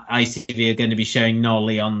that ITV are going to be showing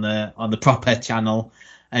Nolly on the proper channel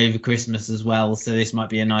over Christmas as well, so this might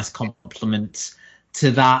be a nice compliment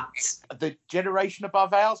to that. The generation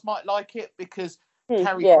above ours might like it because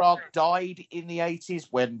Cary Grant died in the 80s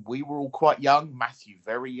when we were all quite young, Matthew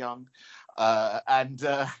very young, and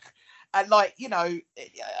like, you know,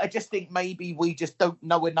 I just think maybe we just don't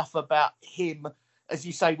know enough about him. As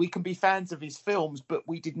you say, we can be fans of his films, but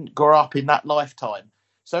we didn't grow up in that lifetime.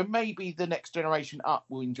 So maybe the next generation up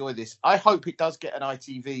will enjoy this. I hope it does get an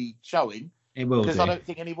ITV showing. It will, because I don't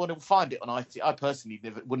think anyone will find it on ITV. I personally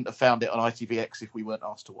wouldn't have found it on ITVX if we weren't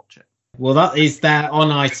asked to watch it. Well, that is there on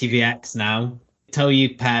ITVX now. Tell your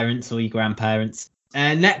parents or your grandparents.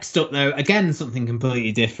 Next up, though, again, something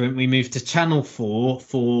completely different. We move to Channel 4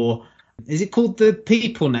 for, is it called The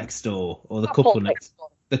People Next Door or The Couple Next Door?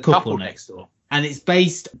 The Couple Next Door. And it's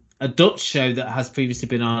based a Dutch show that has previously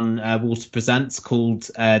been on Walter Presents called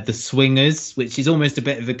The Swingers, which is almost a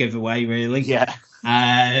bit of a giveaway, really. Yeah.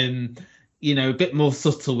 You know, a bit more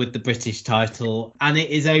subtle with the British title. And it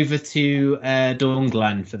is over to Dawn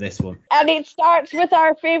Glenn for this one. And it starts with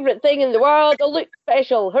our favourite thing in the world, a Luke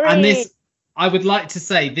special. Hooray! And this, I would like to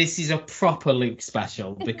say, this is a proper Luke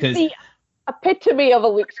special because the epitome of a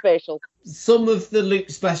Luke special. Some of the Luke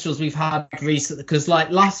specials we've had recently, because like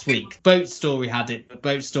last week, Boat Story had it, but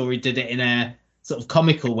Boat Story did it in a sort of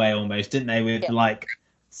comical way almost, didn't they? With like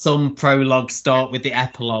some prologue start with the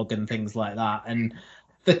epilogue and things like that. And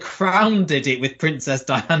The Crown did it with Princess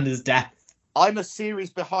Diana's death. I'm a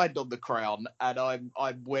series behind on The Crown, and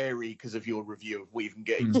I'm wary because of your review of we even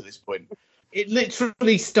getting to this point. It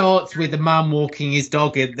literally starts with a man walking his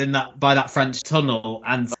dog by that French tunnel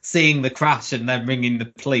and seeing the crash and then ringing the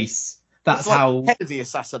police. That's like how Kennedy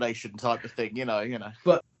assassination type of thing, you know.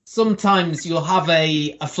 But sometimes you'll have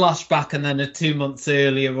a flashback and then a 2 months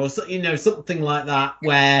earlier or so, you know, something like that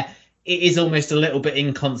where it is almost a little bit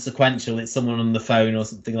inconsequential. It's someone on the phone or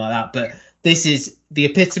something like that. But this is the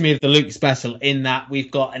epitome of the Luke special in that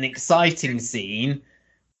we've got an exciting scene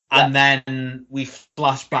and then we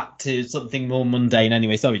flash back to something more mundane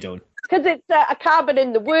anyway. Sorry, Dawn. Because it's a cabin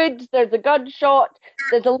in the woods, there's a gunshot,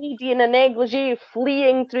 there's a lady in a negligee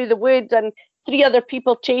fleeing through the woods and 3 other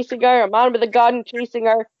people chasing her, a man with a gun chasing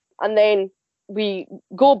her, and then we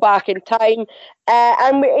go back in time.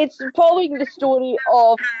 And it's following the story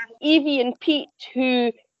of Evie and Pete,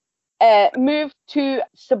 who moved to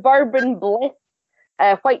suburban bliss,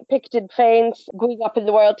 white picketed fence going up in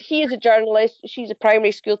the world. He is a journalist, she's a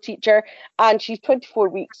primary school teacher, and she's 24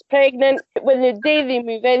 weeks pregnant. When the day they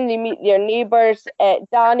move in, they meet their neighbours,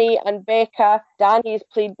 Danny and Becca. Danny is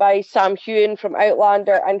played by Sam Heughan from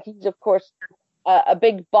Outlander, and he's, of course, a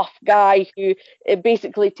big buff guy who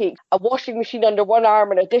basically takes a washing machine under one arm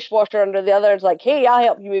and a dishwasher under the other. It's like, hey, I'll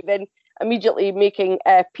help you move in, immediately making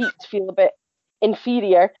Pete feel a bit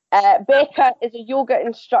inferior. Becca is a yoga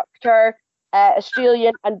instructor,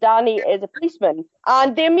 Australian, and Danny is a policeman.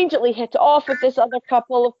 And they immediately hit it off with this other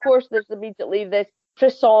couple. Of course, there's immediately this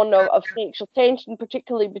frisson of sexual tension,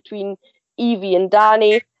 particularly between Evie and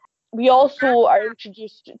Danny. We also are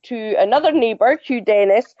introduced to another neighbour, Hugh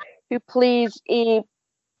Dennis, who plays a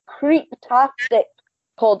creep-tastic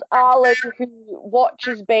called Alan, who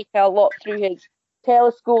watches Becca a lot through his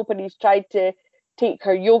telescope, and he's tried to take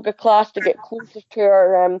her yoga class to get closer to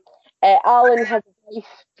her. Alan has a wife,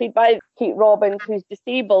 played by Kate Robbins, who's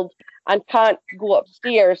disabled and can't go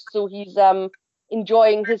upstairs, so he's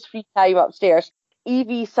enjoying his free time upstairs.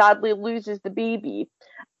 Evie sadly loses the baby.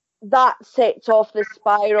 That sets off this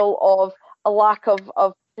spiral of a lack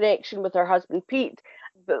of connection with her husband Pete,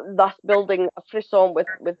 thus building a frisson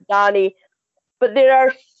with Danny. But there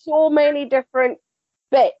are so many different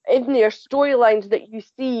bits in their storylines that you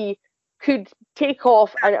see could take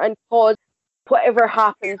off and cause whatever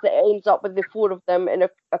happens that ends up with the four of them in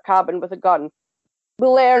a cabin with a gun. We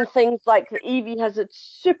learn things like that Evie has a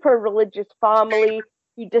super religious family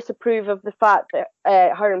who disapprove of the fact that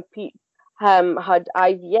her and Pete had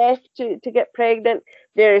IVF to get pregnant.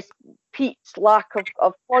 There's Pete's lack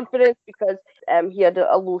of confidence because he had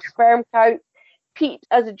a low sperm count. Pete,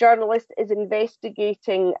 as a journalist, is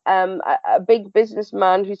investigating a big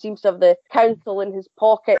businessman who seems to have the council in his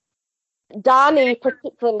pocket. Danny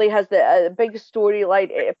particularly has the biggest storyline.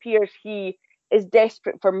 It appears he is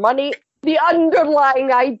desperate for money. The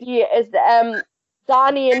underlying idea is that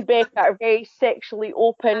Danny and Becca are very sexually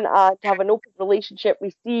open and have an open relationship.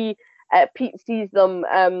 We see Pete sees them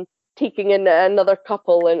taking in another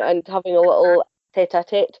couple and having a little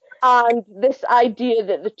tete-a-tete. And this idea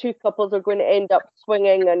that the two couples are going to end up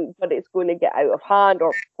swinging, but it's going to get out of hand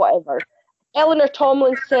or whatever. Eleanor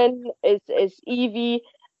Tomlinson is Evie.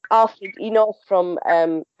 Alfred Enoch from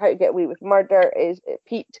How to Get Away with Murder is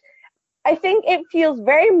Pete. I think it feels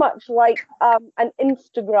very much like an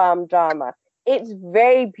Instagram drama. It's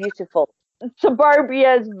very beautiful.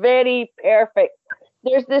 Suburbia is very perfect.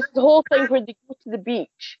 There's this whole thing where they go to the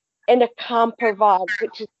beach in a camper van,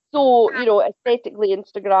 which is so, aesthetically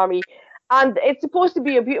Instagrammy. And it's supposed to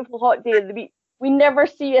be a beautiful hot day on the beach. We never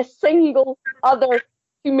see a single other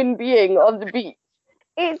human being on the beach.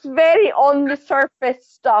 It's very on the surface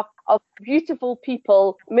stuff of beautiful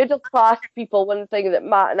people, middle class people. One thing that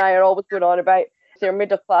Matt and I are always going on about is their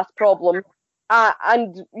middle class problem.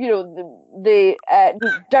 And the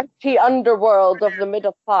dirty underworld of the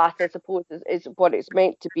middle class, I suppose, is what it's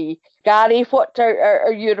meant to be. Gary, what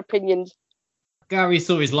are your opinions? Gary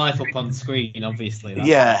saw his life up on screen, obviously.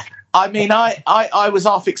 Yeah. I mean, I was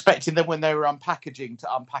half expecting them when they were unpackaging to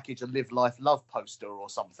unpackage a Live Life Love poster or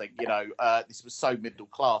something. This was so middle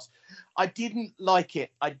class. I didn't like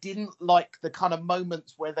it. I didn't like the kind of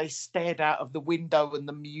moments where they stared out of the window and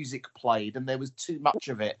the music played and there was too much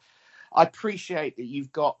of it. I appreciate that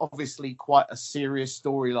you've got obviously quite a serious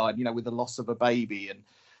storyline, with the loss of a baby and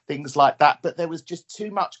things like that. But there was just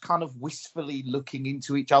too much kind of wistfully looking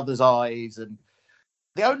into each other's eyes. And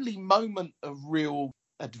the only moment of real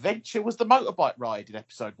adventure was the motorbike ride in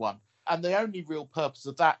episode 1. And the only real purpose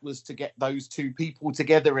of that was to get those two people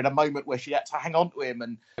together in a moment where she had to hang on to him.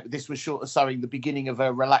 And this was short of showing the beginning of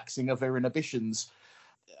her relaxing of her inhibitions.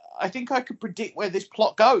 I think I could predict where this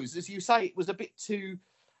plot goes. As you say, it was a bit too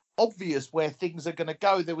obvious where things are going to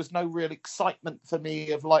go. There was no real excitement for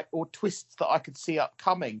me or twists that I could see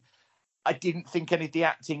upcoming. I didn't think any of the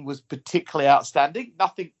acting was particularly outstanding.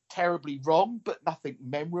 Nothing terribly wrong, but nothing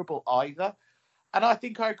memorable either. And I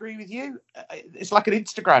think I agree with you. It's like an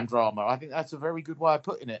Instagram drama. I think that's a very good way of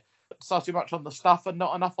putting it. So too much on the stuff and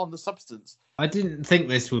not enough on the substance. I didn't think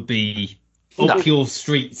this would be up your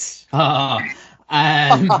streets. But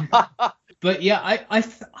yeah,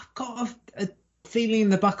 I've got a feeling in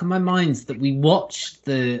the back of my mind that we watched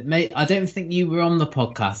I don't think you were on the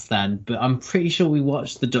podcast then, but I'm pretty sure we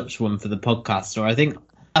watched the Dutch one for the podcast. Or I think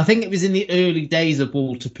it was in the early days of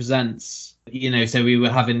Walter Presents. So we were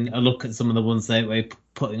having a look at some of the ones they were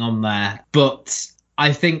putting on there. But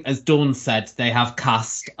I think, as Dawn said, they have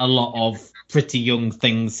cast a lot of pretty young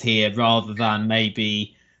things here rather than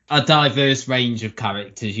maybe a diverse range of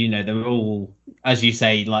characters. They're all, as you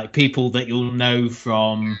say, like people that you'll know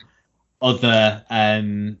from other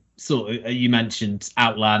you mentioned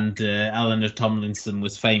Outlander. Eleanor Tomlinson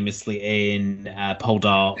was famously in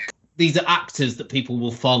Poldark. These are actors that people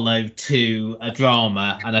will follow to a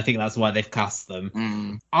drama, and I think that's why they've cast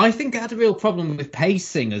them. I think it had a real problem with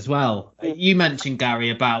pacing as well. You mentioned, Gary,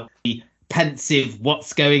 about the pensive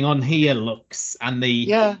what's going on here looks and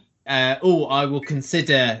the I will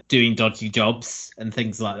consider doing dodgy jobs and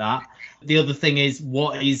things like that. The other thing is,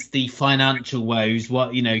 what is the financial woes?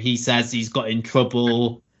 What, he says he's got in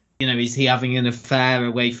trouble. Is he having an affair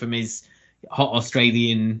away from his hot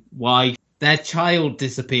Australian wife? Their child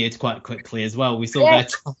disappeared quite quickly as well. We saw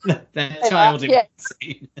their child in one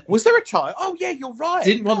scene. Was there a child? Oh yeah, you're right.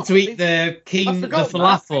 Didn't want to eat the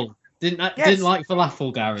falafel. Didn't like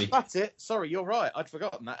falafel, Gary. That's it. Sorry, you're right. I'd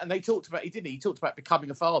forgotten that. And they talked about he talked about becoming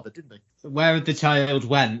a father, didn't he? Where the child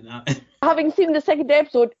went. Having seen the second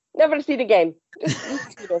episode, never seen again.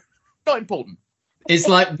 Not important. It's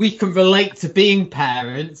like we can relate to being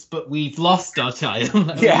parents, but we've lost our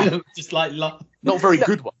child. Yeah. Just like not a very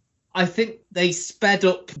good one. I think they sped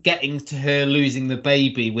up getting to her losing the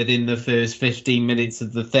baby within the first 15 minutes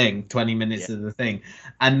of the thing, 20 minutes of the thing.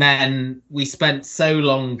 And then we spent so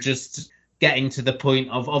long just getting to the point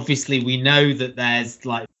of, obviously, we know that there's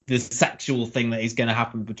like the sexual thing that is going to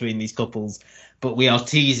happen between these couples. But we are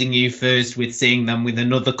teasing you first with seeing them with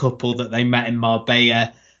another couple that they met in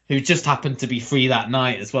Marbella, who just happened to be free that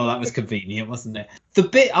night as well. That was convenient, wasn't it? The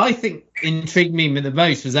bit I think intrigued me the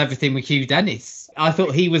most was everything with Hugh Dennis. I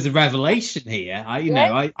thought he was a revelation here.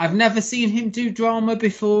 I've never seen him do drama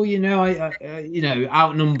before.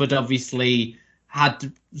 Outnumbered obviously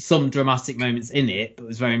had some dramatic moments in it, but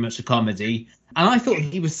was very much a comedy. And I thought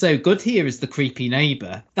he was so good here as the creepy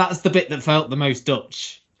neighbour. That's the bit that felt the most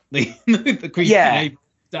Dutch. The creepy neighbour.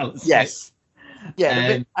 Yes.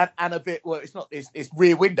 Yeah, and a bit. Well, it's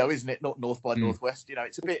Rear Window, isn't it? Not North by Northwest.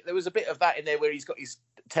 It's a bit. There was a bit of that in there where he's got his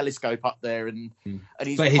telescope up there, and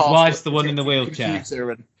he's. But his wife's the one in the wheelchair.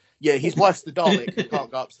 And his wife's the Dalek who can't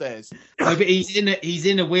go upstairs. No, but he's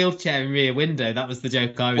in a wheelchair in Rear Window. That was the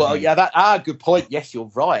joke I was. Well, good point. Yes, you're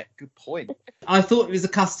right. Good point. I thought it was a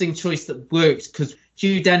casting choice that worked because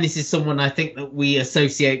Hugh Dennis is someone I think that we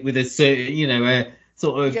associate with a certain, a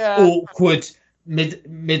sort of awkward.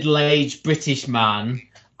 Middle-aged British man,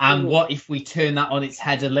 and what if we turn that on its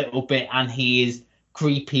head a little bit and he is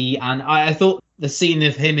creepy? And I thought the scene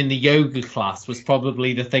of him in the yoga class was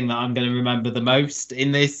probably the thing that I'm going to remember the most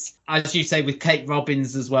in this, as you say, with Kate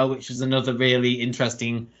Robbins as well, which was another really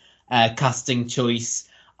interesting casting choice.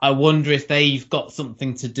 I wonder if they've got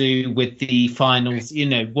something to do with the finals,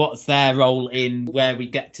 what's their role in where we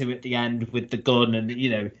get to at the end with the gun,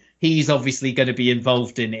 and he's obviously going to be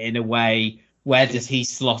involved in it in a way. Where does he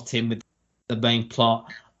slot in with the main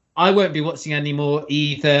plot? I won't be watching anymore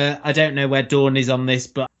either. I don't know where Dawn is on this,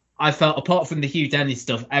 but I felt, apart from the Hugh Dennis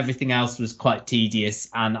stuff, everything else was quite tedious,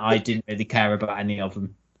 and I didn't really care about any of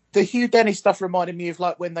them. The Hugh Dennis stuff reminded me of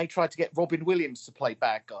like when they tried to get Robin Williams to play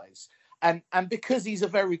bad guys. And because he's a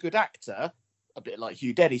very good actor, a bit like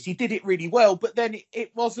Hugh Dennis, he did it really well, but then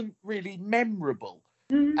it wasn't really memorable.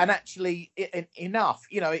 And actually enough.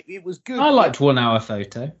 It was good. I liked 1 Hour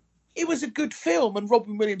Photo. It was a good film, and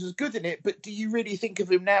Robin Williams was good in it. But do you really think of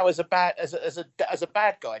him now as a bad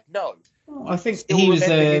guy? No. I think he was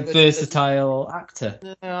a versatile actor.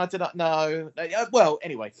 No, I do not know. Well,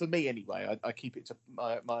 anyway, for me, I keep it to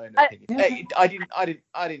my own opinion. I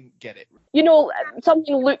didn't get it.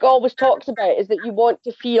 Something Luke always talks about is that you want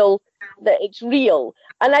to feel that it's real.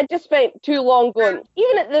 And I just spent too long going,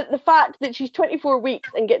 even at the fact that she's 24 weeks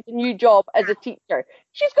and gets a new job as a teacher,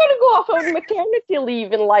 she's going to go off on maternity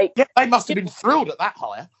leave and Yeah, they must have been thrilled at that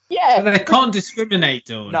hire. Yeah. But they can't discriminate,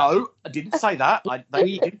 Dawn. No, I didn't say that.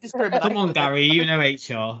 They didn't discriminate. Come on, Gary, you know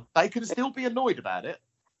HR. They can still be annoyed about it.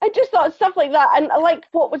 I just thought stuff like that. And I like,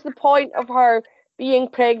 what was the point of her being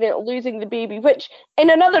pregnant, losing the baby, which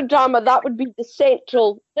in another drama, that would be the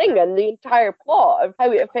central thing and the entire plot of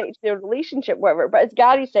how it affects their relationship, whatever. But as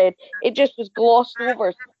Gary said, it just was glossed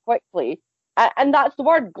over so quickly. And that's the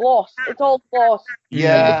word, gloss. It's all gloss.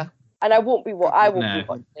 Yeah. And I won't be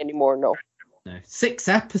watching anymore, no. 6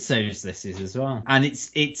 episodes this is as well. And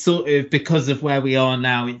it's sort of, because of where we are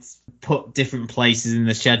now, it's put different places in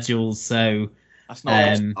the schedule. So that's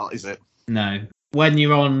not, is it? No. When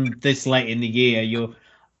you're on this late in the year,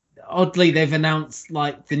 oddly, they've announced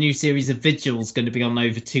like the new series of Vigil's going to be on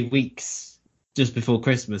over 2 weeks just before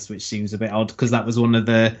Christmas, which seems a bit odd because that was one of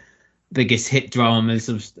the biggest hit dramas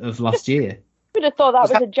of last year. I would have thought that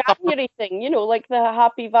was a January thing, like the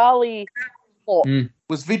Happy Valley plot.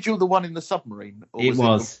 Was Vigil the one in the submarine? Or It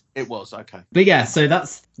was, okay. But yeah, so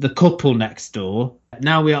that's the couple next door.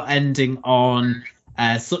 Now we are ending on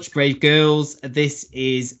Such Brave Girls. This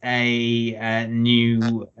is a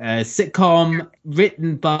new sitcom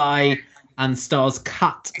written by and stars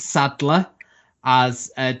Kat Sadler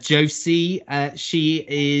as Josie. She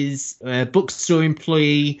is a bookstore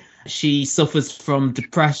employee. She suffers from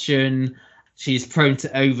depression. She's prone to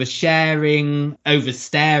overstaring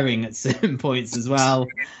at certain points as well,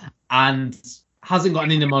 and hasn't got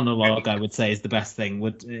an inner monologue, I would say, is the best thing.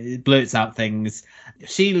 It blurts out things.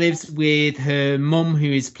 She lives with her mum,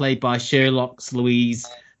 who is played by Sherlock's Louise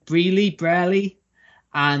Brealey,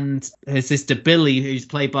 and her sister Billy, who's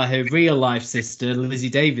played by her real life sister Lizzie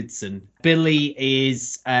Davidson. Billy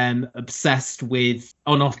is obsessed with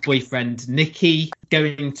on-off boyfriend Nicky,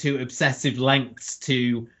 going to obsessive lengths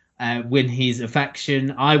to win his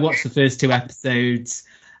affection. I watched the first 2 episodes.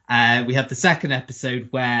 We have the second episode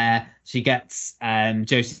where she gets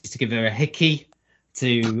Josie to give her a hickey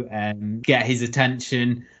to get his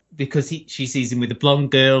attention because she sees him with a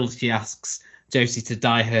blonde girl. She asks Josie to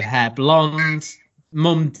dye her hair blonde.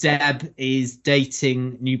 Mum Deb is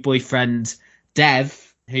dating new boyfriend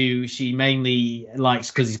Dev, who she mainly likes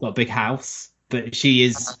because he's got a big house, but she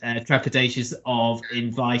is trepidatious of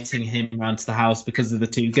inviting him around to the house because of the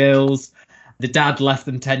 2 girls. The dad left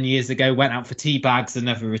them 10 years ago, went out for tea bags and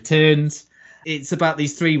never returned. It's about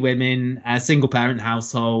these 3 women, a single parent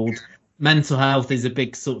household. Mental health is a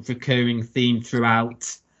big sort of recurring theme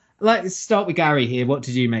throughout. Let's start with Gary here. What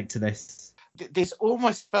did you make to this? This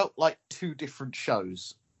almost felt like 2 different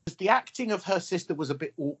shows. The acting of her sister was a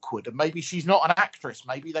bit awkward, and maybe she's not an actress.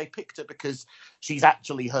 Maybe they picked her because she's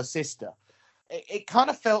actually her sister. It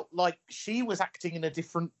kind of felt like she was acting in a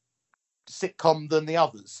different sitcom than the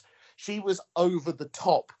others. She was over the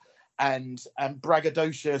top and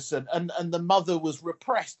braggadocious, and the mother was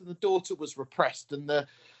repressed, and the daughter was repressed, and the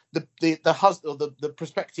husband, or the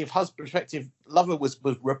prospective lover was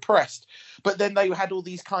repressed. But then they had all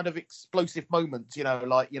these kind of explosive moments, I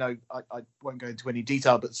won't go into any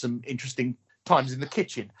detail, but some interesting times in the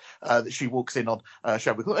kitchen that she walks in on,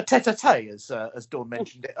 shall we call it a tete-a-tete, as Dawn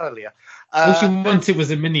mentioned it earlier. All she wanted was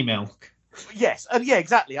a mini milk. Yes, and yeah,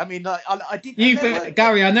 exactly. I mean, I did.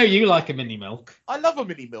 Gary, I know you like a mini milk. I love a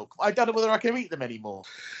mini milk. I don't know whether I can eat them anymore.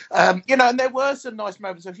 And there were some nice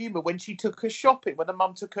moments of humour when she took her shopping, when the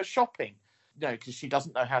mum took her shopping. Because she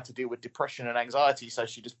doesn't know how to deal with depression and anxiety, so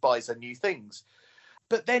she just buys her new things.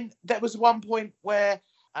 But then there was one point where,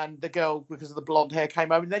 and the girl, because of the blonde hair,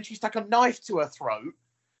 came over, and then she stuck a knife to her throat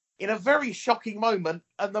in a very shocking moment,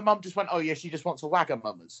 and the mum just went, "Oh yeah, she just wants a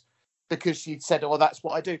Wagamama's." Because she'd said, "Oh, that's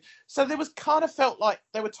what I do." So there was kind of felt like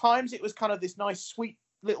there were times it was kind of this nice, sweet,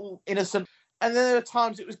 little innocent, and then there were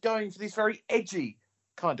times it was going for this very edgy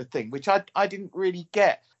kind of thing, which I didn't really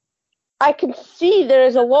get. I can see there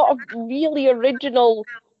is a lot of really original,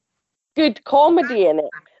 good comedy in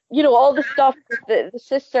it. All the stuff with the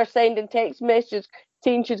sister sending text messages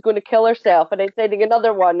saying she's going to kill herself, and then sending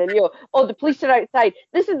another one, and the police are outside.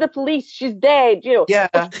 This is the police. She's dead.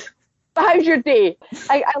 Yeah. How's your day?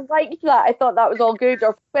 I liked that. I thought that was all good.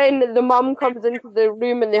 Or when the mum comes into the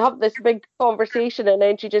room and they have this big conversation, and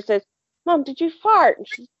then she just says, "Mum, did you fart?" And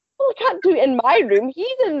she's, "Well, I can't do it in my room.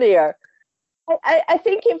 He's in there." I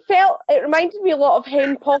think it reminded me a lot of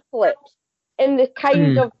Henpocalypse in the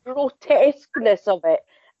kind of grotesqueness of it.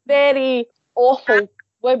 Very awful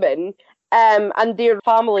women and their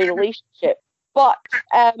family relationship. But,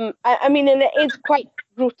 and it is quite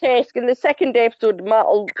grotesque. In the second episode, Matt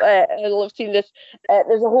will have seen this,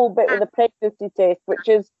 there's a whole bit with the pregnancy test, which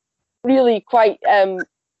is really quite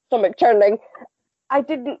stomach turning. I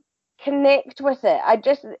didn't connect with it.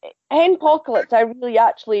 Henpocalypse, I really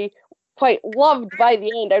actually quite loved by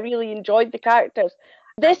the end. I really enjoyed the characters.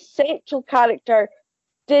 This central character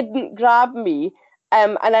didn't grab me,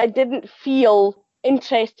 and I didn't feel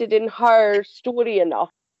interested in her story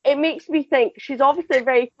enough. It makes me think she's obviously a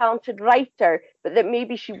very talented writer, but that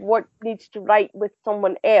maybe she needs to write with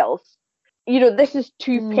someone else. This is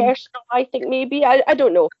too personal, I think, maybe. I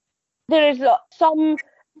don't know. There is some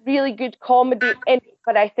really good comedy in it,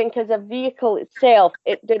 but I think as a vehicle itself,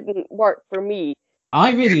 it didn't work for me.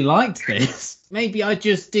 I really liked this. Maybe I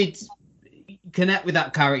just did connect with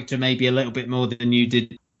that character maybe a little bit more than you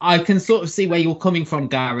did. I can sort of see where you're coming from,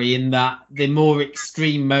 Gary, in that the more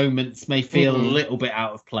extreme moments may feel a little bit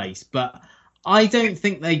out of place, but I don't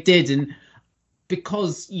think they did. And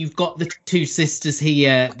because you've got the 2 sisters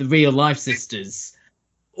here, the real life sisters,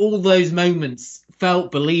 all those moments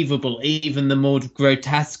felt believable, even the more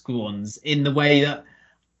grotesque ones, in the way that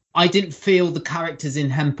I didn't feel the characters in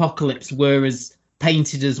Henpocalypse were as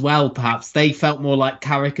painted as well. Perhaps they felt more like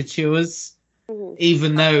caricatures,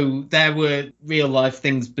 even though there were real life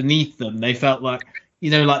things beneath them. They felt like,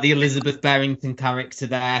 like the Elizabeth Barrington character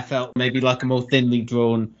there felt maybe like a more thinly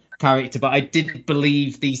drawn character. But I did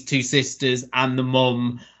believe these 2 sisters and the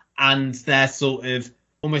mum and their sort of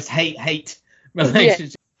almost hate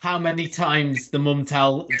relationship. Yeah. How many times the mum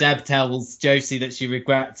Deb tells Josie that she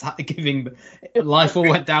regrets giving life all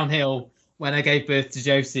went downhill when I gave birth to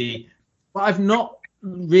Josie. But I've not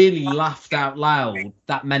really laughed out loud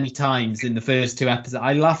that many times in the first 2 episodes.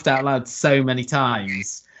 I laughed out loud so many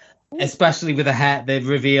times. especially with the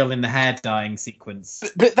reveal in the hair dyeing sequence.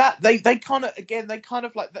 But that they kind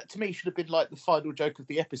of like that to me should have been like the final joke of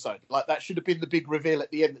the episode. Like that should have been the big reveal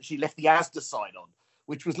at the end that she left the Asda sign on,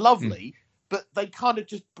 which was lovely. But they kind of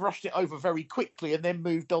just brushed it over very quickly and then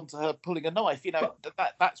moved on to her pulling a knife. You know,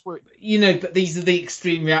 that's where but these are the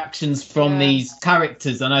extreme reactions from these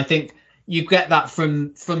characters, and I think you get that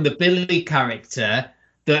from the Billy character,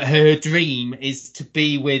 that her dream is to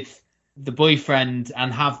be with the boyfriend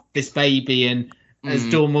and have this baby. And as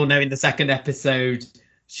Dawn will know in the second episode,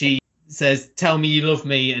 she says, "Tell me you love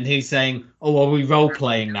me," and he's saying, "Oh, are we role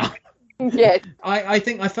playing now?" Yeah, I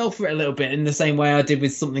think I fell for it a little bit in the same way I did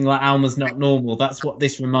with something like Alma's Not Normal. That's what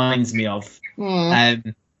this reminds me of.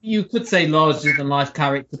 You could say larger than life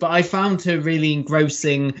character, but I found her really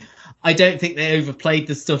engrossing. I don't think they overplayed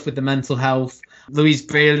the stuff with the mental health. Louise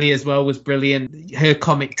Brealey as well was brilliant. Her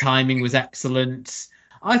comic timing was excellent.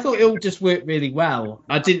 I thought it all just worked really well.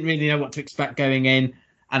 I didn't really know what to expect going in,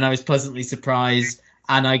 and I was pleasantly surprised.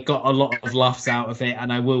 And I got a lot of laughs out of it,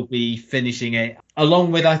 and I will be finishing it.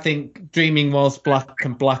 Along with, I think, Dreaming Whilst Black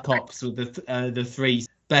and Black Ops were the three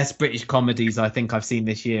best British comedies I think I've seen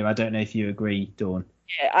this year. I don't know if you agree, Dawn.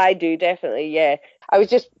 Yeah, I do, definitely, yeah. I was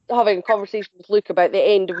just having a conversation with Luke about the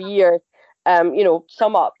end of year,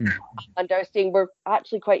 sum up. And I was saying we're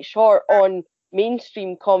actually quite short on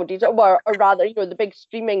mainstream comedies, or rather, the big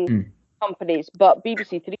streaming companies. But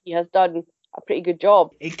BBC Three has done a pretty good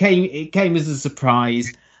job. It came as a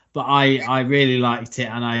surprise, but I really liked it,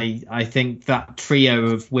 and I think that trio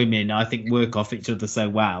of women work off each other so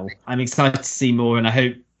well. I'm excited to see more, and I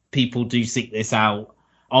hope people do seek this out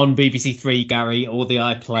on BBC Three, Gary, or the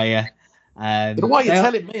iPlayer. But why are you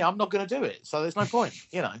telling me I'm not going to do it? So there's no point,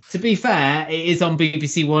 To be fair, it is on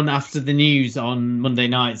BBC One after the news on Monday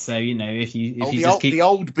night. So if you keep the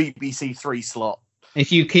old BBC Three slot. If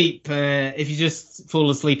you just fall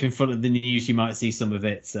asleep in front of the news, you might see some of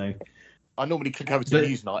it. So I normally click over to the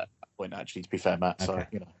news night at that point, actually, to be fair, Matt. So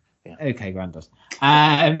yeah. Okay, Grandad.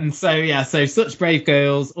 So Such Brave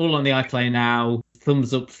Girls, all on the iPlayer now.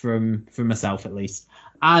 Thumbs up from myself at least.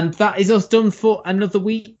 And that is us done for another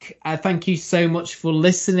week. Thank you so much for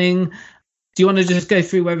listening. Do you want to just go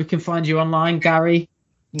through where we can find you online, Gary?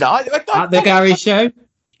 No, I at the Gary Show.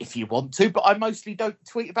 If you want to, but I mostly don't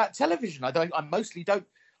tweet about television. I mostly don't,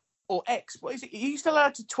 or X. What is it? Are you still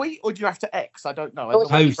allowed to tweet, or do you have to X? I don't know.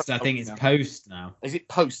 Post. I think it's post now. Is it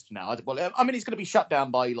post now? Well, I mean, it's going to be shut down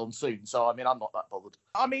by Elon soon, so I mean, I'm not that bothered.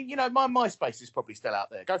 I mean, my MySpace is probably still out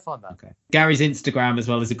there. Go find that. Okay. Gary's Instagram as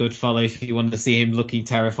well is a good follow if you want to see him looking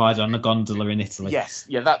terrified on a gondola in Italy. Yes,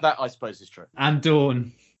 yeah, that I suppose is true. And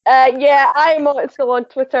Dawn. I'm still on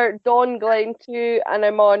Twitter, Dawn Glenn 2, and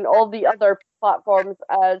I'm on all the other platforms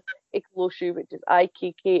as Ikleosu, which is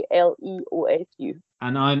IKKLEOSU.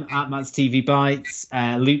 And I'm at Matt's TV Bites.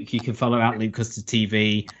 Luke, you can follow at Luke Custard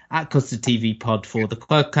TV, at Custard TV Pod for the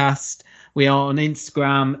podcast. We are on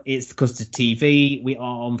Instagram, it's the Custard TV. We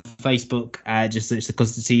are on Facebook, just search the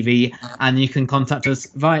Custard TV. And you can contact us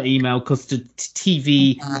via email,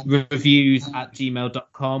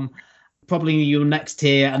 custardtvreviews@gmail.com. Probably you'll next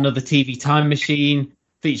hear another TV Time Machine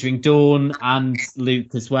featuring Dawn and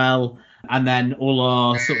Luke as well. And then all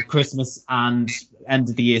our sort of Christmas and end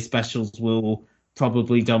of the year specials will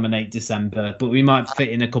probably dominate December, but we might fit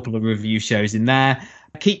in a couple of review shows in there.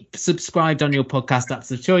 Keep subscribed on your podcast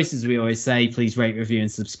apps of choice, as we always say. Please rate, review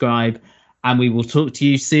and subscribe, and we will talk to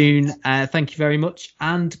you soon. Thank you very much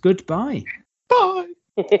and goodbye. Bye.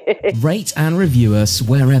 Rate and review us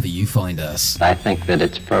wherever you find us. I think that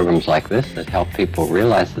it's programs like this that help people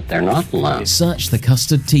realize that they're not alone. Search the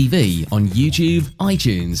Custard TV on YouTube,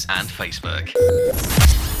 iTunes, and Facebook.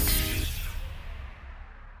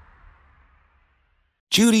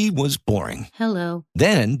 Judy was boring. Hello.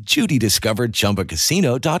 Then Judy discovered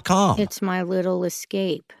ChumbaCasino.com. It's my little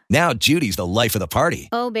escape. Now Judy's the life of the party.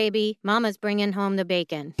 Oh, baby, mama's bringing home the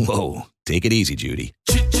bacon. Whoa, take it easy, Judy.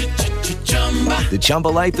 The Chumba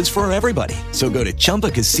life is for everybody. So go to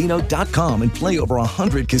ChumbaCasino.com and play over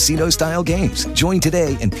 100 casino-style games. Join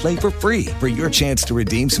today and play for free for your chance to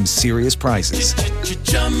redeem some serious prizes.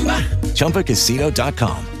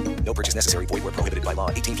 ChumbaCasino.com. No purchase necessary. Void where prohibited by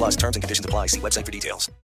law. 18+ terms and conditions apply. See website for details.